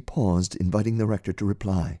 He paused, inviting the rector to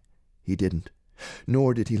reply. He didn't,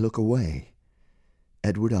 nor did he look away.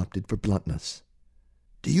 Edward opted for bluntness.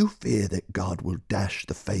 Do you fear that God will dash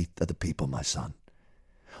the faith of the people, my son?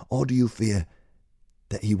 Or do you fear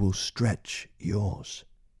that he will stretch yours.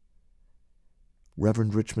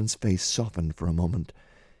 Reverend Richmond's face softened for a moment.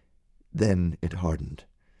 Then it hardened.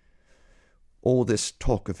 All this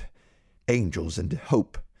talk of angels and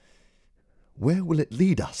hope, where will it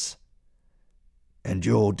lead us? And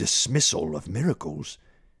your dismissal of miracles,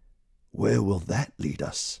 where will that lead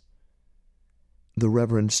us? The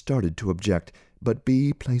Reverend started to object, but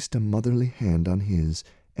Bee placed a motherly hand on his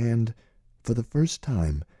and, for the first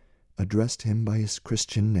time, addressed him by his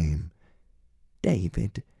Christian name.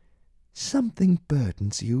 David, something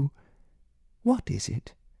burdens you. What is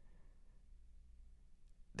it?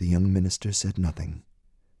 The young minister said nothing.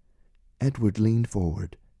 Edward leaned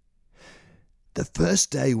forward. The first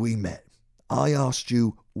day we met, I asked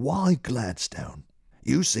you, why Gladstone?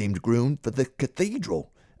 You seemed groomed for the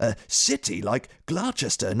cathedral, a city like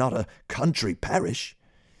Gloucester, not a country parish.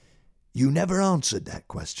 You never answered that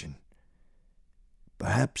question.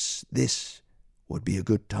 Perhaps this would be a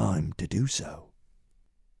good time to do so.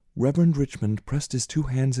 Reverend Richmond pressed his two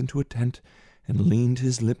hands into a tent and leaned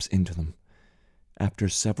his lips into them. After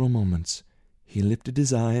several moments, he lifted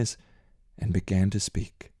his eyes and began to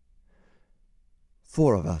speak.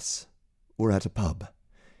 4 of us were at a pub.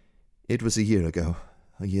 It was a year ago,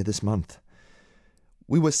 a year this month.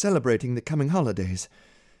 We were celebrating the coming holidays.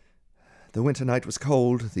 The winter night was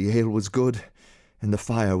cold, the ale was good, and the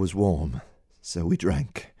fire was warm, so we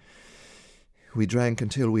drank. We drank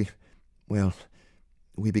until we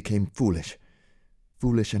became foolish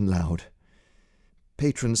and loud.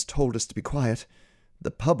 Patrons told us to be quiet.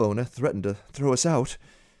 The pub owner threatened to throw us out.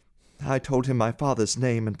 I told him my father's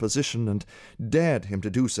name and position and dared him to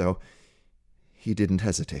do so. He didn't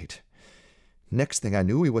hesitate. Next thing I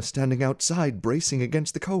knew, we were standing outside, bracing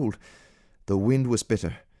against the cold. The wind was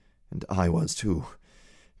bitter, and I was too.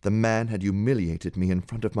 The man had humiliated me in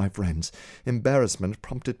front of my friends. Embarrassment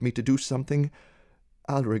prompted me to do something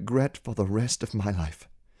I'll regret for the rest of my life.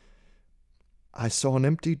 I saw an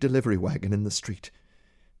empty delivery wagon in the street,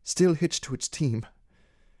 still hitched to its team.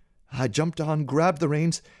 I jumped on, grabbed the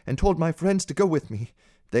reins, and told my friends to go with me.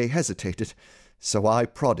 They hesitated, so I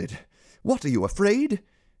prodded. "What, are you afraid?"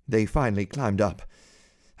 They finally climbed up.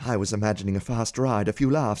 I was imagining a fast ride, a few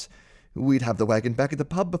laughs. We'd have the wagon back at the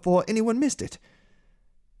pub before anyone missed it.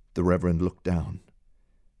 The Reverend looked down.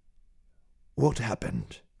 "What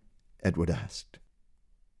happened?" Edward asked.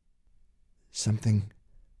 Something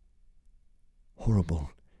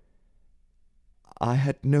horrible. I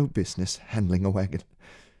had no business handling a wagon.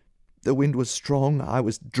 The wind was strong, I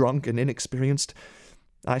was drunk and inexperienced.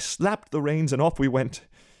 I slapped the reins and off we went.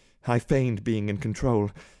 I feigned being in control.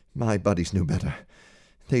 My buddies knew better.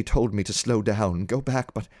 They told me to slow down, go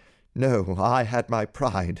back, but no, I had my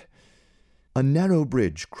pride. A narrow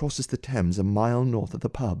bridge crosses the Thames a mile north of the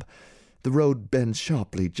pub. The road bends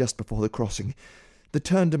sharply just before the crossing. The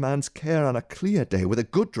turn demands care on a clear day with a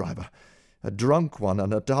good driver. A drunk one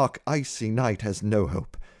on a dark, icy night has no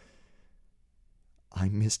hope. I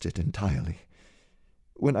missed it entirely.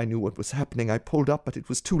 When I knew what was happening, I pulled up, but it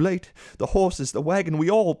was too late. The horses, the wagon, we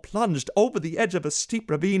all plunged over the edge of a steep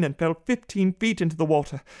ravine and fell 15 feet into the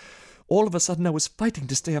water. All of a sudden, I was fighting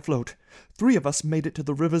to stay afloat. 3 of us made it to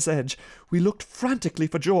the river's edge. We looked frantically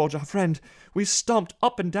for George, our friend. We stomped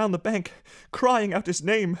up and down the bank, crying out his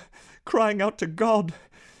name, crying out to God.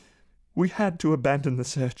 We had to abandon the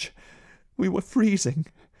search. We were freezing.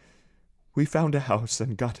 We found a house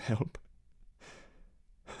and got help.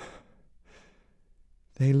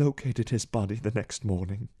 They located his body the next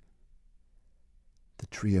morning. The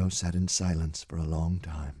trio sat in silence for a long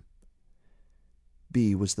time.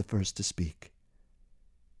 Bee was the first to speak.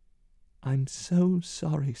 "I'm so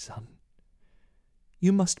sorry, son.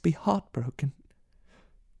 You must be heartbroken."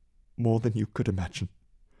 "More than you could imagine.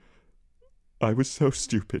 I was so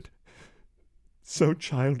stupid, so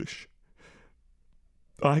childish.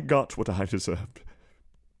 I got what I deserved.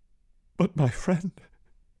 But my friend,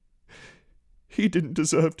 he didn't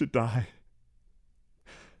deserve to die.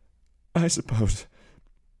 I suppose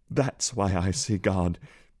that's why I see God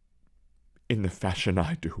in the fashion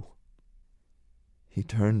I do." He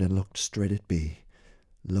turned and looked straight at Bee,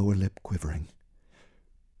 lower lip quivering.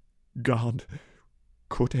 "God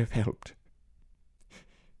could have helped.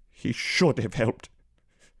 He should have helped.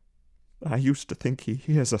 I used to think he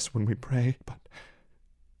hears us when we pray, but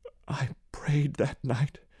I prayed that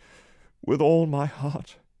night with all my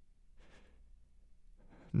heart.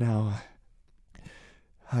 Now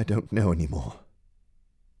I don't know any more."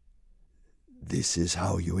 "This is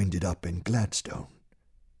how you ended up in Gladstone?"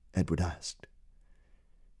 Edward asked.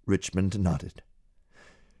 Richmond nodded.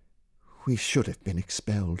 "We should have been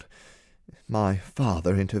expelled. My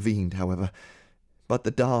father intervened, however, but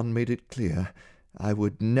the Don made it clear I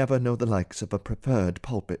would never know the likes of a preferred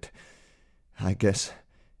pulpit. I guess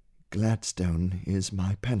Gladstone is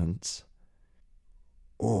my penance.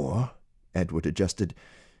 Or, Edward adjusted,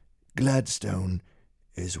 Gladstone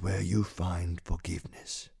is where you find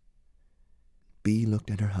forgiveness. Bea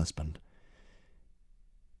looked at her husband.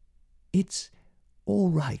 It's all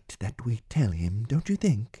right that we tell him, don't you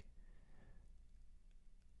think?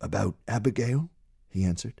 About Abigail? He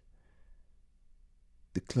answered.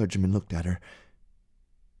 The clergyman looked at her.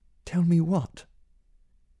 Tell me what?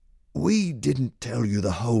 We didn't tell you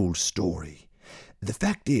the whole story. The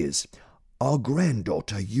fact is, our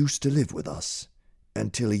granddaughter used to live with us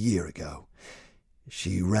until a year ago.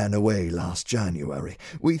 She ran away last January.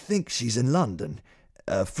 We think she's in London.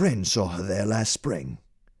 A friend saw her there last spring.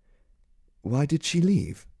 Why did she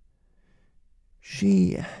leave?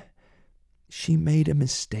 She made a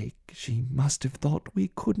mistake. She must have thought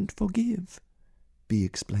we couldn't forgive, Bea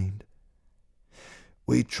explained.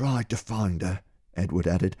 We tried to find her, Edward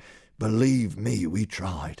added. Believe me, we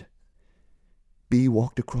tried. Bea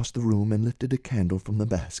walked across the room and lifted a candle from the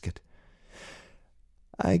basket.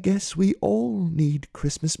 I guess we all need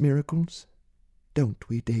Christmas miracles, don't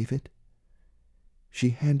we, David? She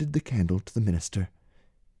handed the candle to the minister.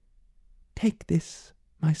 Take this,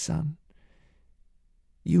 my son.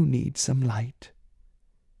 You need some light.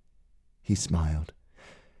 He smiled.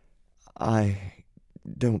 I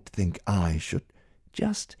don't think I should.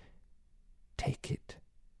 Just take it.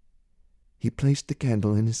 He placed the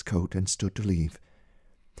candle in his coat and stood to leave.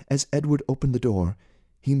 As Edward opened the door,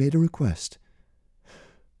 he made a request.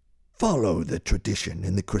 Follow the tradition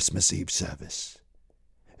in the Christmas Eve service.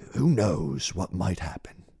 Who knows what might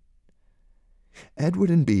happen? Edward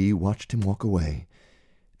and Bea watched him walk away.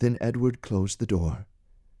 Then Edward closed the door.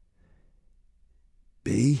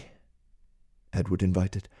 Bea, Edward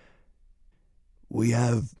invited. We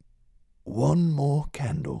have one more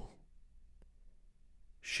candle.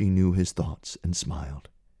 She knew his thoughts and smiled.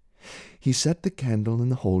 He set the candle in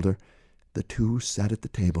the holder. The two sat at the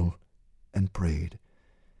table and prayed.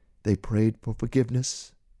 They prayed for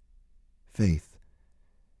forgiveness, faith,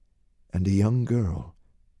 and a young girl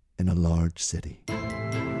in a large city.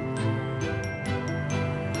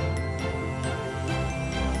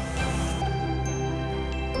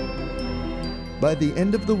 By the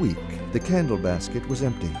end of the week, the candle basket was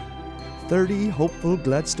empty. 30 hopeful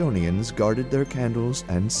Gladstonians guarded their candles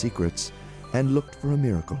and secrets and looked for a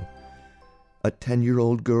miracle. A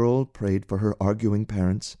 10-year-old girl prayed for her arguing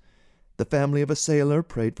parents. The family of a sailor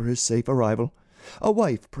prayed for his safe arrival. A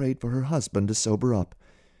wife prayed for her husband to sober up.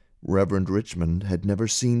 Reverend Richmond had never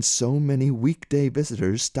seen so many weekday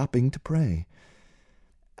visitors stopping to pray.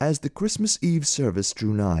 As the Christmas Eve service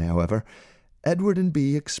drew nigh, however, Edward and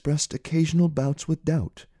Bea expressed occasional bouts with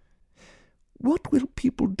doubt. What will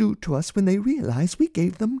people do to us when they realize we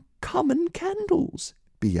gave them common candles?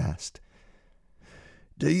 Bea asked.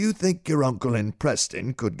 Do you think your uncle in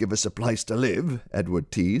Preston could give us a place to live?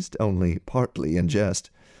 Edward teased, only partly in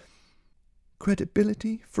jest.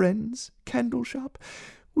 Credibility, friends, candle shop.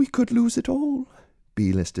 We could lose it all,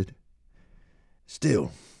 Bea listed.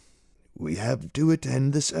 Still, we have to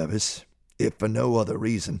attend the service, if for no other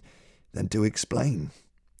reason than to explain.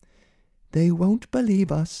 They won't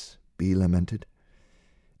believe us, Bea lamented.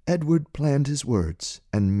 Edward planned his words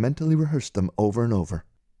and mentally rehearsed them over and over.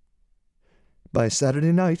 By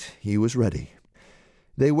Saturday night, he was ready.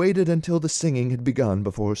 They waited until the singing had begun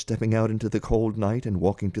before stepping out into the cold night and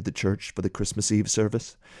walking to the church for the Christmas Eve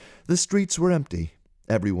service. The streets were empty.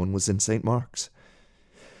 Everyone was in St. Mark's.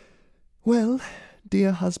 Well,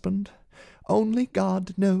 dear husband, only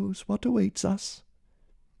God knows what awaits us.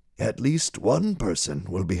 At least one person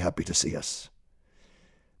will be happy to see us.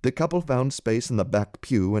 The couple found space in the back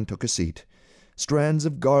pew and took a seat. Strands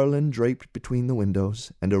of garland draped between the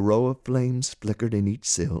windows, and a row of flames flickered in each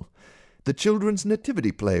sill. The children's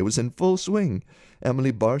nativity play was in full swing.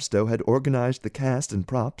 Emily Barstow had organized the cast and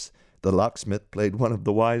props. The locksmith played one of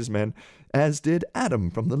the wise men, as did Adam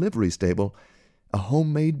from the livery stable. A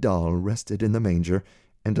homemade doll rested in the manger,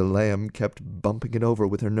 and a lamb kept bumping it over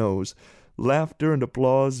with her nose. Laughter and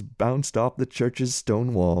applause bounced off the church's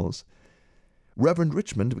stone walls. Reverend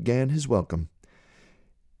Richmond began his welcome.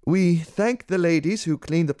 We thank the ladies who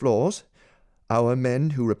cleaned the floors, our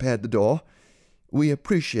men who repaired the door. We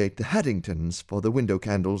appreciate the Haddingtons for the window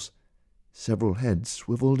candles. Several heads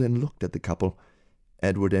swiveled and looked at the couple.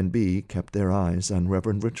 Edward and Bea kept their eyes on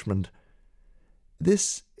Reverend Richmond.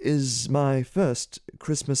 This is my first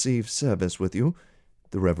Christmas Eve service with you,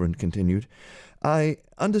 the Reverend continued. I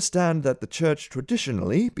understand that the church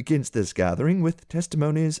traditionally begins this gathering with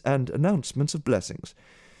testimonies and announcements of blessings.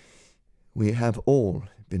 We have all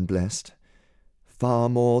been blessed. far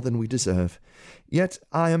more than we deserve. Yet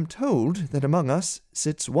I am told that among us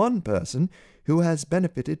sits one person who has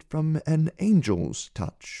benefited from an angel's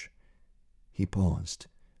touch." He paused,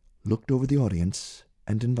 looked over the audience,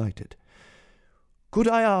 and invited, "Could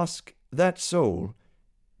I ask that soul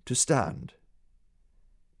to stand?"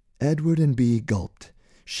 Edward and Bee gulped.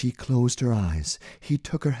 She closed her eyes. He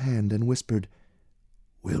took her hand and whispered,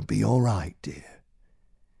 "We'll be all right, dear."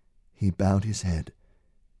 He bowed his head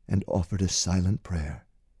and offered a silent prayer.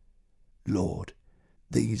 "Lord,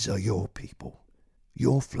 these are your people,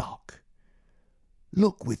 your flock.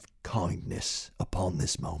 Look with kindness upon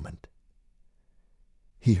this moment."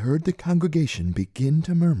 He heard the congregation begin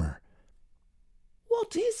to murmur.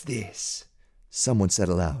 "What is this?" someone said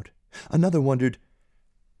aloud. Another wondered,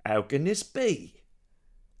 "How can this be?"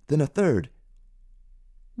 Then a third,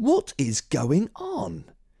 "What is going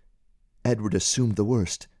on?" Edward assumed the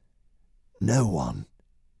worst. No one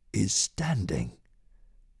is standing.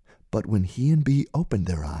 But when he and Bee opened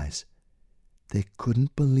their eyes, they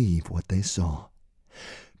couldn't believe what they saw.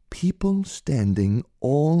 People standing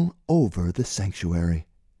all over the sanctuary.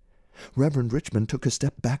 Reverend Richmond took a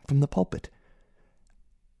step back from the pulpit.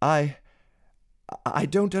 I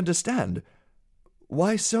don't understand.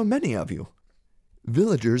 Why so many of you?"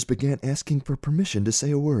 Villagers began asking for permission to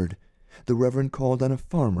say a word. The Reverend called on a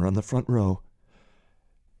farmer on the front row.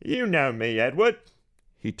 You know me, Edward.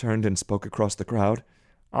 He turned and spoke across the crowd.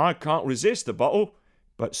 I can't resist the bottle,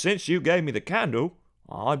 but since you gave me the candle,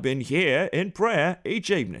 I've been here in prayer each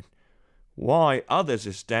evening. Why others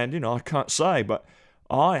are standing, I can't say, but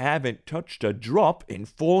I haven't touched a drop in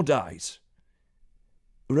 4 days.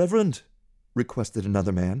 "Reverend," requested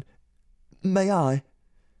another man, "may I?"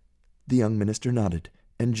 The young minister nodded,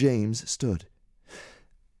 and James stood.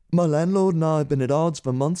 "My landlord and I have been at odds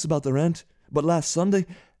for months about the rent, but last Sunday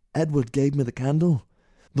Edward gave me the candle.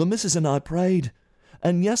 The missus and I prayed,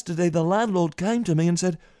 and yesterday the landlord came to me and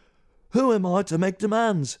said, 'Who am I to make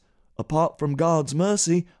demands? Apart from God's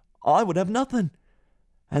mercy, I would have nothing.'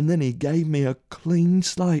 And then he gave me a clean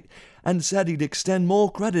slate and said he'd extend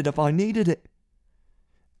more credit if I needed it."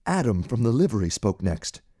 Adam from the livery spoke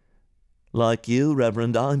next. "Like you,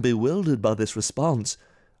 Reverend, I'm bewildered by this response.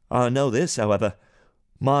 I know this, however.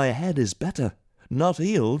 My head is better, not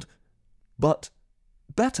healed, but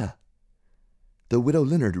better." The widow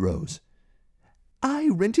Leonard rose. "I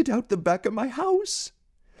rented out the back of my house."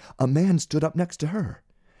 A man stood up next to her.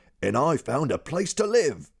 "And I found a place to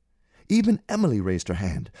live." Even Emily raised her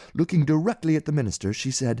hand. Looking directly at the minister,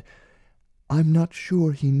 she said, "I'm not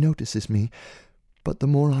sure he notices me, but the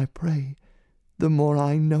more I pray, the more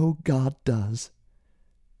I know God does."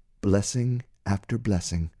 Blessing after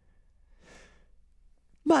blessing.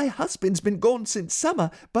 "My husband's been gone since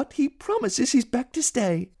summer, but he promises he's back to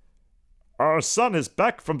stay." Our son is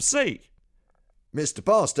back from sea. "Mr.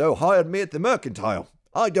 Barstow hired me at the mercantile.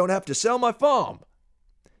 I don't have to sell my farm."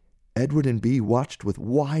 Edward and Bee watched with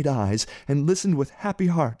wide eyes and listened with happy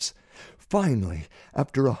hearts. Finally,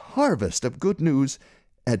 after a harvest of good news,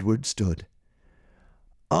 Edward stood.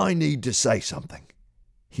 "I need to say something."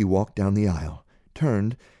 He walked down the aisle,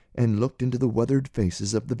 turned, and looked into the weathered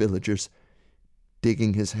faces of the villagers.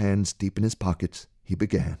 Digging his hands deep in his pockets, he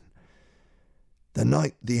began. "The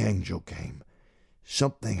night the angel came,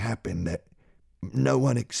 something happened that no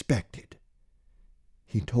one expected."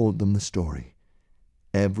 He told them the story.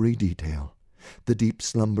 Every detail. The deep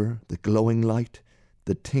slumber, the glowing light,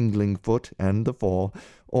 the tingling foot, and the fall,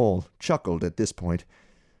 all chuckled at this point.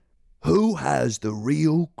 "Who has the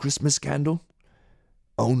real Christmas candle?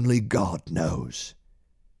 Only God knows.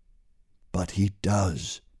 But he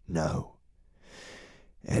does know.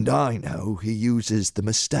 And I know he uses the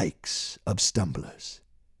mistakes of stumblers."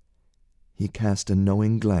 He cast a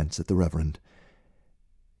knowing glance at the Reverend.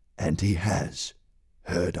 "And he has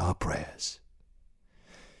heard our prayers.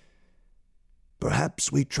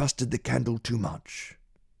 Perhaps we trusted the candle too much.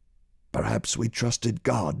 Perhaps we trusted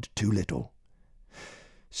God too little.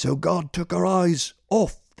 So God took our eyes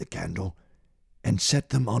off the candle and set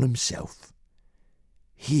them on himself.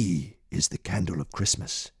 He is the candle of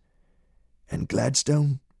Christmas. And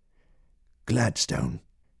Gladstone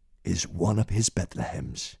is one of his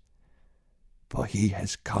Bethlehems. For he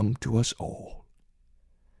has come to us all."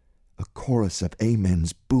 A chorus of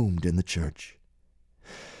amens boomed in the church.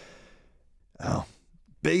 "Oh,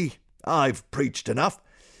 Bee, I've preached enough.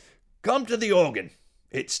 Come to the organ.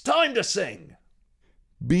 It's time to sing."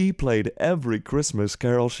 Bee played every Christmas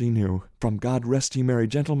carol she knew, from God Rest Ye Merry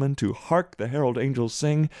Gentlemen to Hark the Herald Angels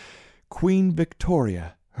Sing. Queen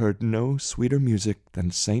Victoria heard no sweeter music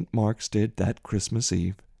than St. Mark's did that Christmas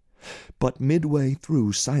Eve. But midway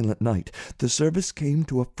through Silent Night, the service came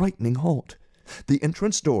to a frightening halt. The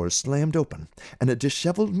entrance doors slammed open, and a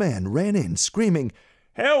disheveled man ran in, screaming,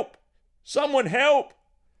 "Help! Someone help!"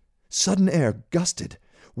 Sudden air gusted,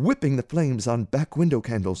 whipping the flames on back window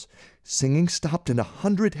candles. Singing stopped, and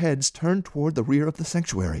 100 heads turned toward the rear of the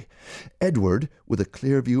sanctuary. Edward, with a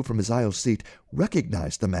clear view from his aisle seat,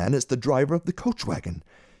 recognized the man as the driver of the coach wagon.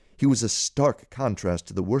 He was a stark contrast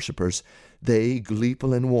to the worshippers, they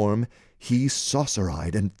gleeful and warm, he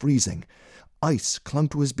saucer-eyed and freezing. Ice clung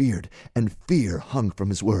to his beard, and fear hung from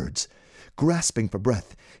his words. Grasping for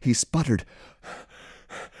breath, he sputtered,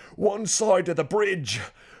 "One side of the bridge,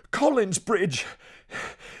 Collins Bridge,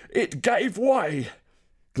 it gave way."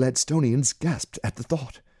 Gladstonians gasped at the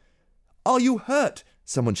thought. "Are you hurt?"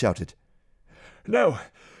 someone shouted. "No,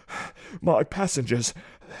 my passengers,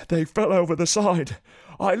 they fell over the side.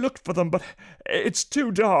 I looked for them, but it's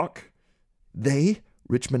too dark." "They?"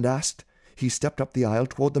 Richmond asked. He stepped up the aisle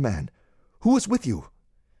toward the man. "Who was with you?"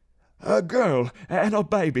 "A girl and a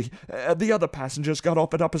baby. The other passengers got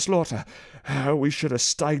off at Upper Slaughter. We should have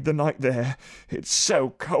stayed the night there. It's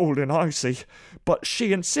so cold and icy. But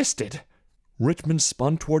she insisted." Richmond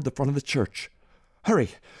spun toward the front of the church.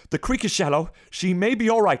 "Hurry! The creek is shallow. She may be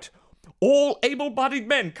all right. All able-bodied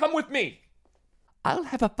men, come with me." "I'll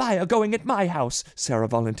have a fire going at my house," Sarah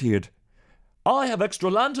volunteered. "I have extra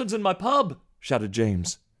lanterns in my pub," shouted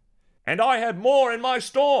James. "And I have more in my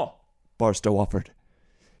store," Barstow offered.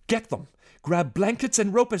 "Get them. Grab blankets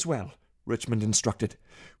and rope as well," Richmond instructed.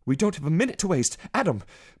 "We don't have a minute to waste. Adam,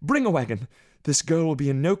 bring a wagon. This girl will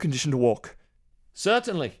be in no condition to walk."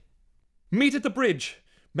 "Certainly. Meet at the bridge.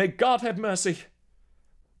 May God have mercy."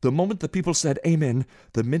 The moment the people said amen,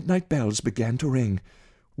 the midnight bells began to ring.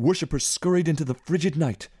 Worshippers scurried into the frigid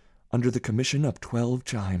night under the commission of 12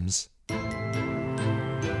 chimes.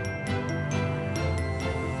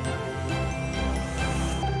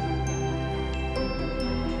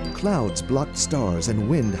 Clouds blocked stars and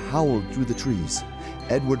wind howled through the trees.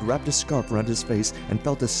 Edward wrapped a scarf around his face and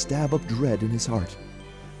felt a stab of dread in his heart.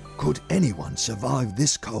 Could anyone survive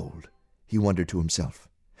this cold? He wondered to himself.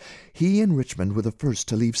 He and Richmond were the first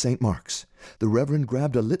to leave St. Mark's. The Reverend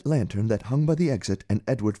grabbed a lit lantern that hung by the exit, and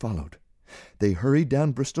Edward followed. They hurried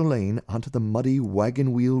down Bristol Lane onto the muddy,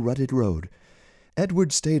 wagon-wheel-rutted road.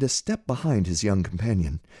 Edward stayed a step behind his young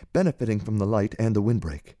companion, benefiting from the light and the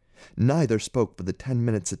windbreak. Neither spoke for the 10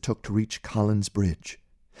 minutes it took to reach Collins Bridge.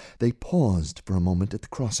 They paused for a moment at the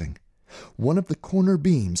crossing. One of the corner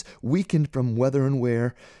beams, weakened from weather and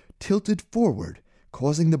wear, tilted forward,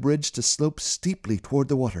 causing the bridge to slope steeply toward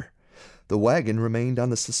the water. The wagon remained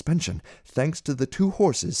on the suspension, thanks to the 2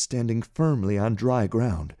 horses standing firmly on dry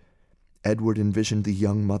ground. Edward envisioned the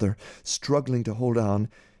young mother struggling to hold on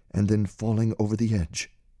and then falling over the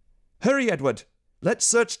edge. "Hurry, Edward! Let's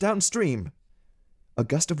search downstream." A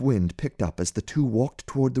gust of wind picked up as the 2 walked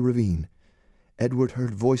toward the ravine. Edward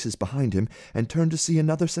heard voices behind him and turned to see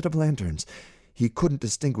another set of lanterns. He couldn't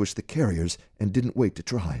distinguish the carriers and didn't wait to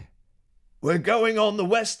try. "We're going on the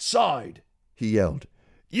west side," he yelled.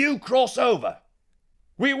 "You cross over."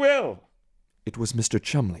 "We will." It was Mr.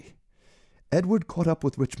 Chumley. Edward caught up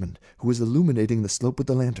with Richmond, who was illuminating the slope with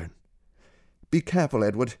the lantern. "Be careful,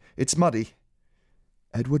 Edward. It's muddy."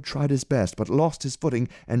 Edward tried his best, but lost his footing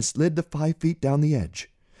and slid the 5 feet down the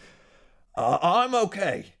edge. I'm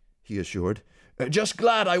okay," he assured. "Just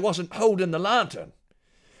glad I wasn't holding the lantern."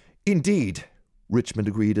 "Indeed," Richmond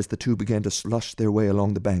agreed as the 2 began to slush their way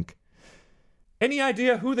along the bank. "Any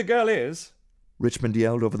idea who the girl is?" Richmond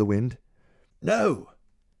yelled over the wind. "No."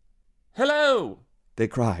 "Hello!" they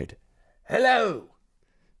cried. "Hello!"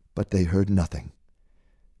 But they heard nothing.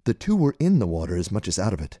 The 2 were in the water as much as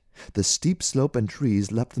out of it. The steep slope and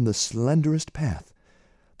trees left them the slenderest path.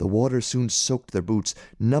 The water soon soaked their boots,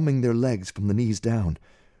 numbing their legs from the knees down.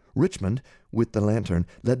 Richmond, with the lantern,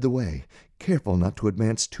 led the way, careful not to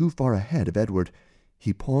advance too far ahead of Edward.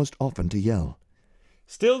 He paused often to yell.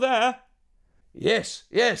 "Still there?" Yes,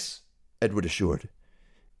 yes," Edward assured.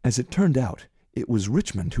 As it turned out, it was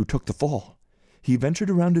Richmond who took the fall. He ventured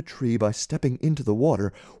around a tree by stepping into the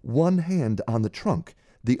water, one hand on the trunk,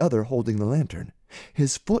 the other holding the lantern.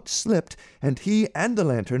 His foot slipped, and he and the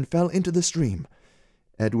lantern fell into the stream.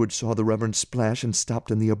 Edward saw the Reverend splash and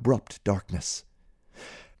stopped in the abrupt darkness.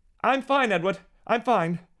 "I'm fine, Edward. I'm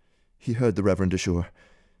fine," he heard the Reverend assure.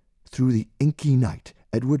 Through the inky night,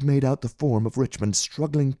 Edward made out the form of Richmond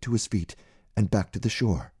struggling to his feet and back to the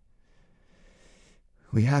shore.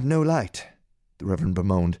 "We have no light," the Reverend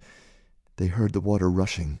bemoaned. They heard the water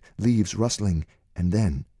rushing, leaves rustling, and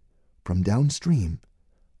then, from downstream,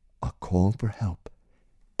 a call for help.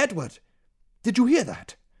 "Edward, did you hear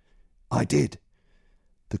that?" "I did."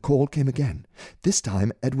 The call came again. This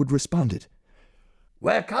time Edward responded.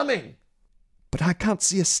 "We're coming." but I can't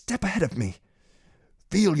see a step ahead of me.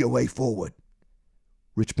 Feel your way forward.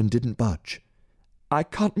 Richmond didn't budge. I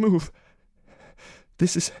can't move.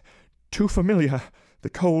 This is too familiar. The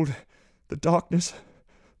cold, the darkness,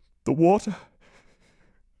 the water.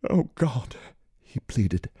 Oh, God, he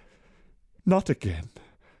pleaded. Not again.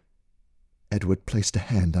 Edward placed a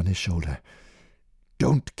hand on his shoulder.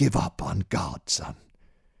 Don't give up on God, son.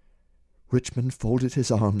 Richmond folded his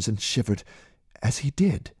arms and shivered. As he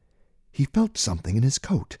did, he felt something in his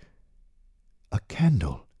coat. A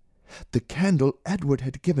candle. The candle Edward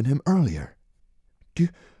had given him earlier. Do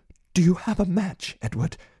you have a match,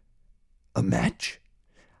 Edward? A match?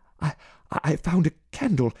 I found a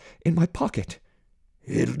candle in my pocket.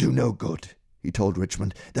 It'll do no good, he told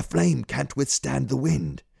Richmond. The flame can't withstand the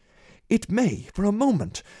wind. It may, for a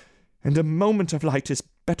moment, and a moment of light is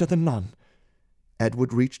better than none.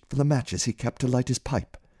 Edward reached for the matches he kept to light his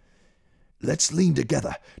pipe. Let's lean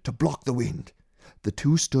together to block the wind. The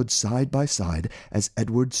two stood side by side as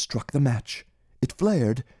Edward struck the match. It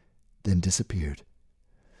flared, then disappeared.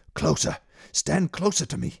 Closer! Stand closer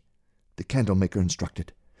to me, the candlemaker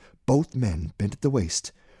instructed. Both men bent at the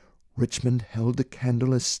waist. Richmond held the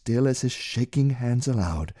candle as still as his shaking hands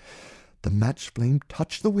allowed. The match flame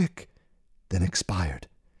touched the wick, then expired.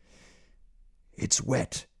 It's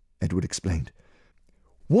wet, Edward explained.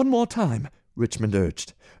 One more time, Richmond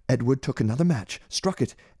urged. Edward took another match, struck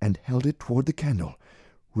it, and held it toward the candle.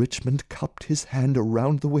 Richmond cupped his hand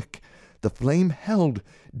around the wick. The flame held,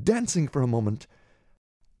 dancing for a moment.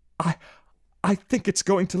 I think it's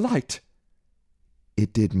going to light.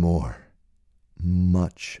 It did more.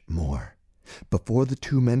 Much more. Before the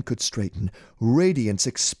two men could straighten, radiance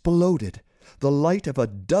exploded. The light of a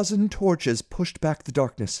dozen torches pushed back the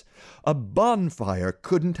darkness. A bonfire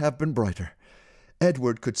couldn't have been brighter.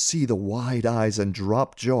 Edward could see the wide eyes and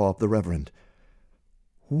dropped jaw of the Reverend.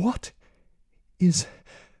 "What is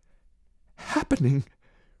happening?"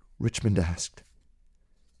 Richmond asked.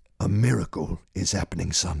 "A miracle is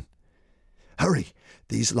happening, son. Hurry,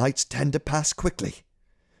 these lights tend to pass quickly."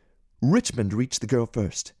 Richmond reached the girl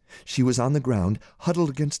first. She was on the ground,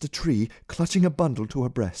 huddled against a tree, clutching a bundle to her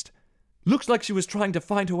breast. "Looks like she was trying to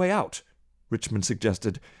find her way out," Richmond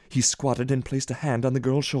suggested. He squatted and placed a hand on the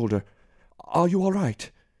girl's shoulder. "Are you all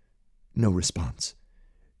right?" No response.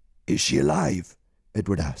 "Is she alive?"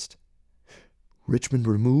 Edward asked. Richmond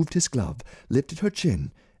removed his glove, lifted her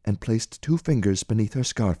chin, and placed 2 fingers beneath her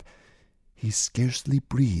scarf. He scarcely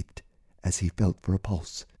breathed as he felt for a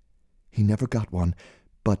pulse. He never got one,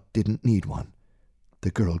 but didn't need one.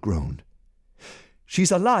 The girl groaned.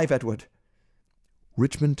 "She's alive, Edward!"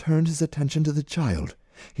 Richmond turned his attention to the child.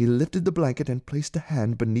 He lifted the blanket and placed a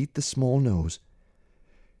hand beneath the small nose.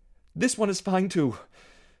 "This one is fine, too.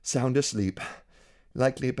 Sound asleep.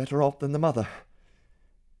 Likely better off than the mother."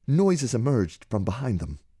 Noises emerged from behind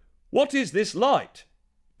them. "What is this light?"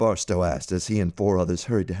 Barstow asked as he and 4 others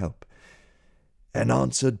hurried to help. "An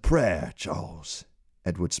answered prayer, Charles,"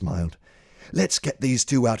 Edward smiled. "Let's get these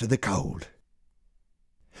 2 out of the cold."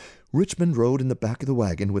 Richmond rode in the back of the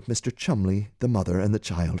wagon with Mr. Chumley, the mother, and the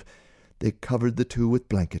child. They covered the 2 with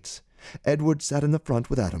blankets. Edward sat in the front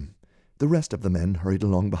with Adam. The rest of the men hurried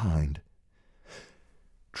along behind.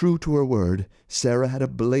 True to her word, Sarah had a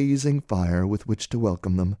blazing fire with which to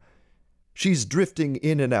welcome them. "She's drifting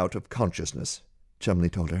in and out of consciousness," Chumley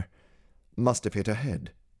told her. "Must have hit her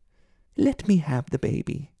head." "Let me have the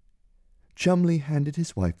baby." Chumley handed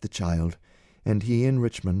his wife the child, and he and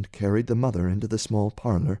Richmond carried the mother into the small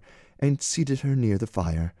parlor and seated her near the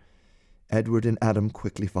fire. Edward and Adam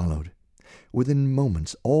quickly followed. Within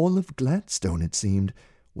moments, all of Gladstone, it seemed,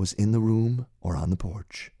 was in the room or on the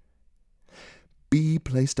porch. Bea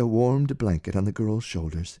placed a warmed blanket on the girl's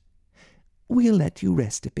shoulders. "We'll let you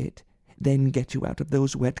rest a bit, then get you out of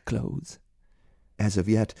those wet clothes." As of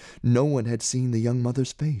yet, no one had seen the young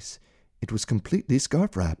mother's face. It was completely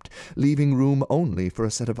scarf-wrapped, leaving room only for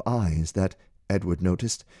a set of eyes that, Edward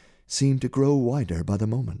noticed, seemed to grow wider by the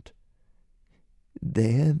moment.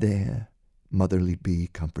 "There, there," Motherly Bea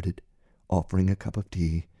comforted, offering a cup of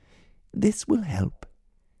tea. "This will help.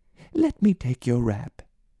 Let me take your wrap."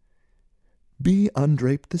 Bea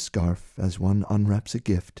undraped the scarf as one unwraps a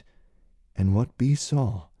gift, and what Bea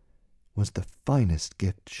saw was the finest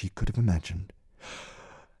gift she could have imagined.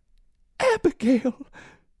 "Abigail!"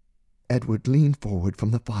 Edward leaned forward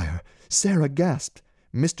from the fire. Sarah gasped.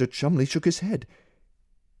 Mr. Chumley shook his head.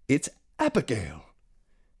 "It's Abigail!"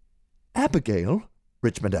 "Abigail?"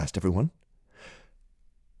 Richmond asked everyone.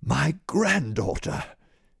 "My granddaughter,"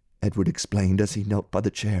 Edward explained as he knelt by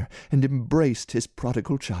the chair and embraced his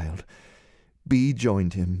prodigal child. Bea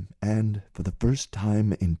joined him, and, for the first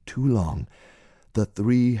time in too long, the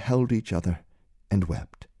 3 held each other and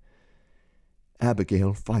wept.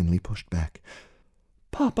 Abigail finally pushed back.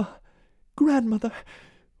 "Papa, Grandmother,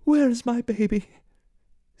 where is my baby?"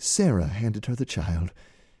 Sarah handed her the child.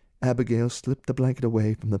 Abigail slipped the blanket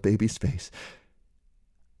away from the baby's face.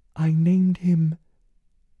 "I named him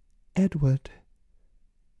Edward."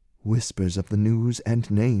 Whispers of the news and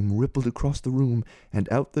name rippled across the room and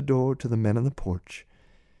out the door to the men on the porch.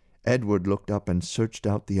 Edward looked up and searched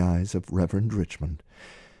out the eyes of Reverend Richmond.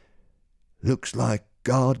 "Looks like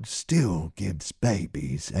God still gives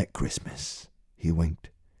babies at Christmas," he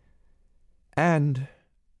winked. "And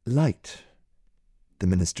light," the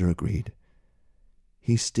minister agreed.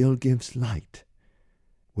 "He still gives light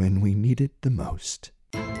when we need it the most."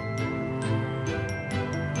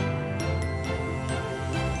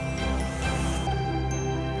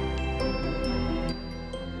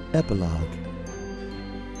 Epilogue.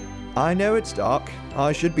 "I know it's dark.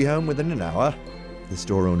 I should be home within an hour," the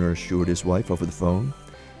store owner assured his wife over the phone.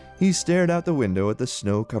 He stared out the window at the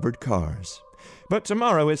snow-covered cars. "But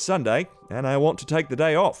tomorrow is Sunday, and I want to take the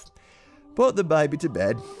day off." "Put the baby to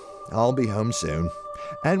bed. I'll be home soon,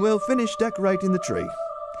 and we'll finish decorating the tree.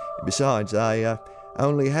 Besides, I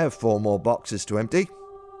only have 4 more boxes to empty."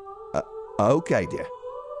 Okay, dear.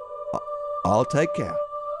 I'll take care."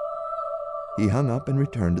 He hung up and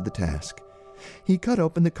returned to the task. He cut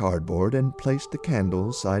open the cardboard and placed the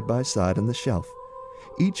candles side by side on the shelf.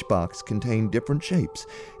 Each box contained different shapes,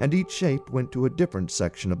 and each shape went to a different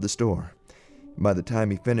section of the store. By the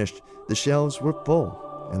time he finished, the shelves were full,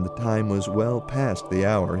 and the time was well past the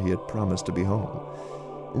hour he had promised to be home.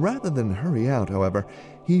 Rather than hurry out, however,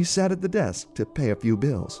 he sat at the desk to pay a few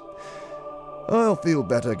bills. "I'll feel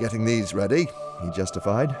better getting these ready," he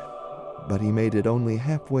justified. But he made it only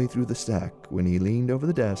halfway through the stack when he leaned over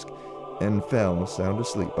the desk and fell sound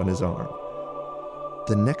asleep on his arm.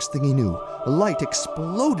 The next thing he knew, a light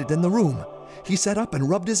exploded in the room. He sat up and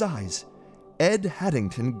rubbed his eyes. Ed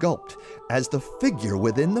Haddington gulped as the figure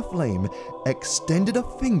within the flame extended a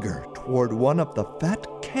finger toward one of the fat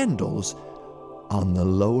candles on the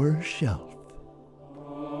lower shelf.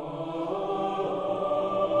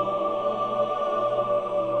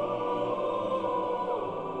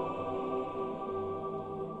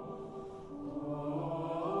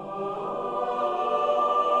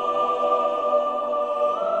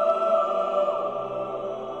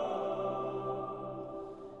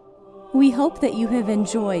 We hope that you have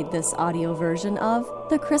enjoyed this audio version of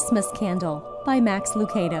The Christmas Candle by Max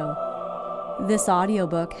Lucado. This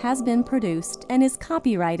audiobook has been produced and is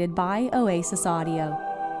copyrighted by Oasis Audio.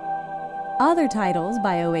 Other titles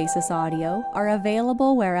by Oasis Audio are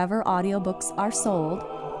available wherever audiobooks are sold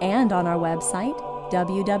and on our website,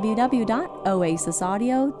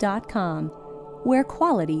 www.oasisaudio.com, where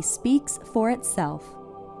quality speaks for itself.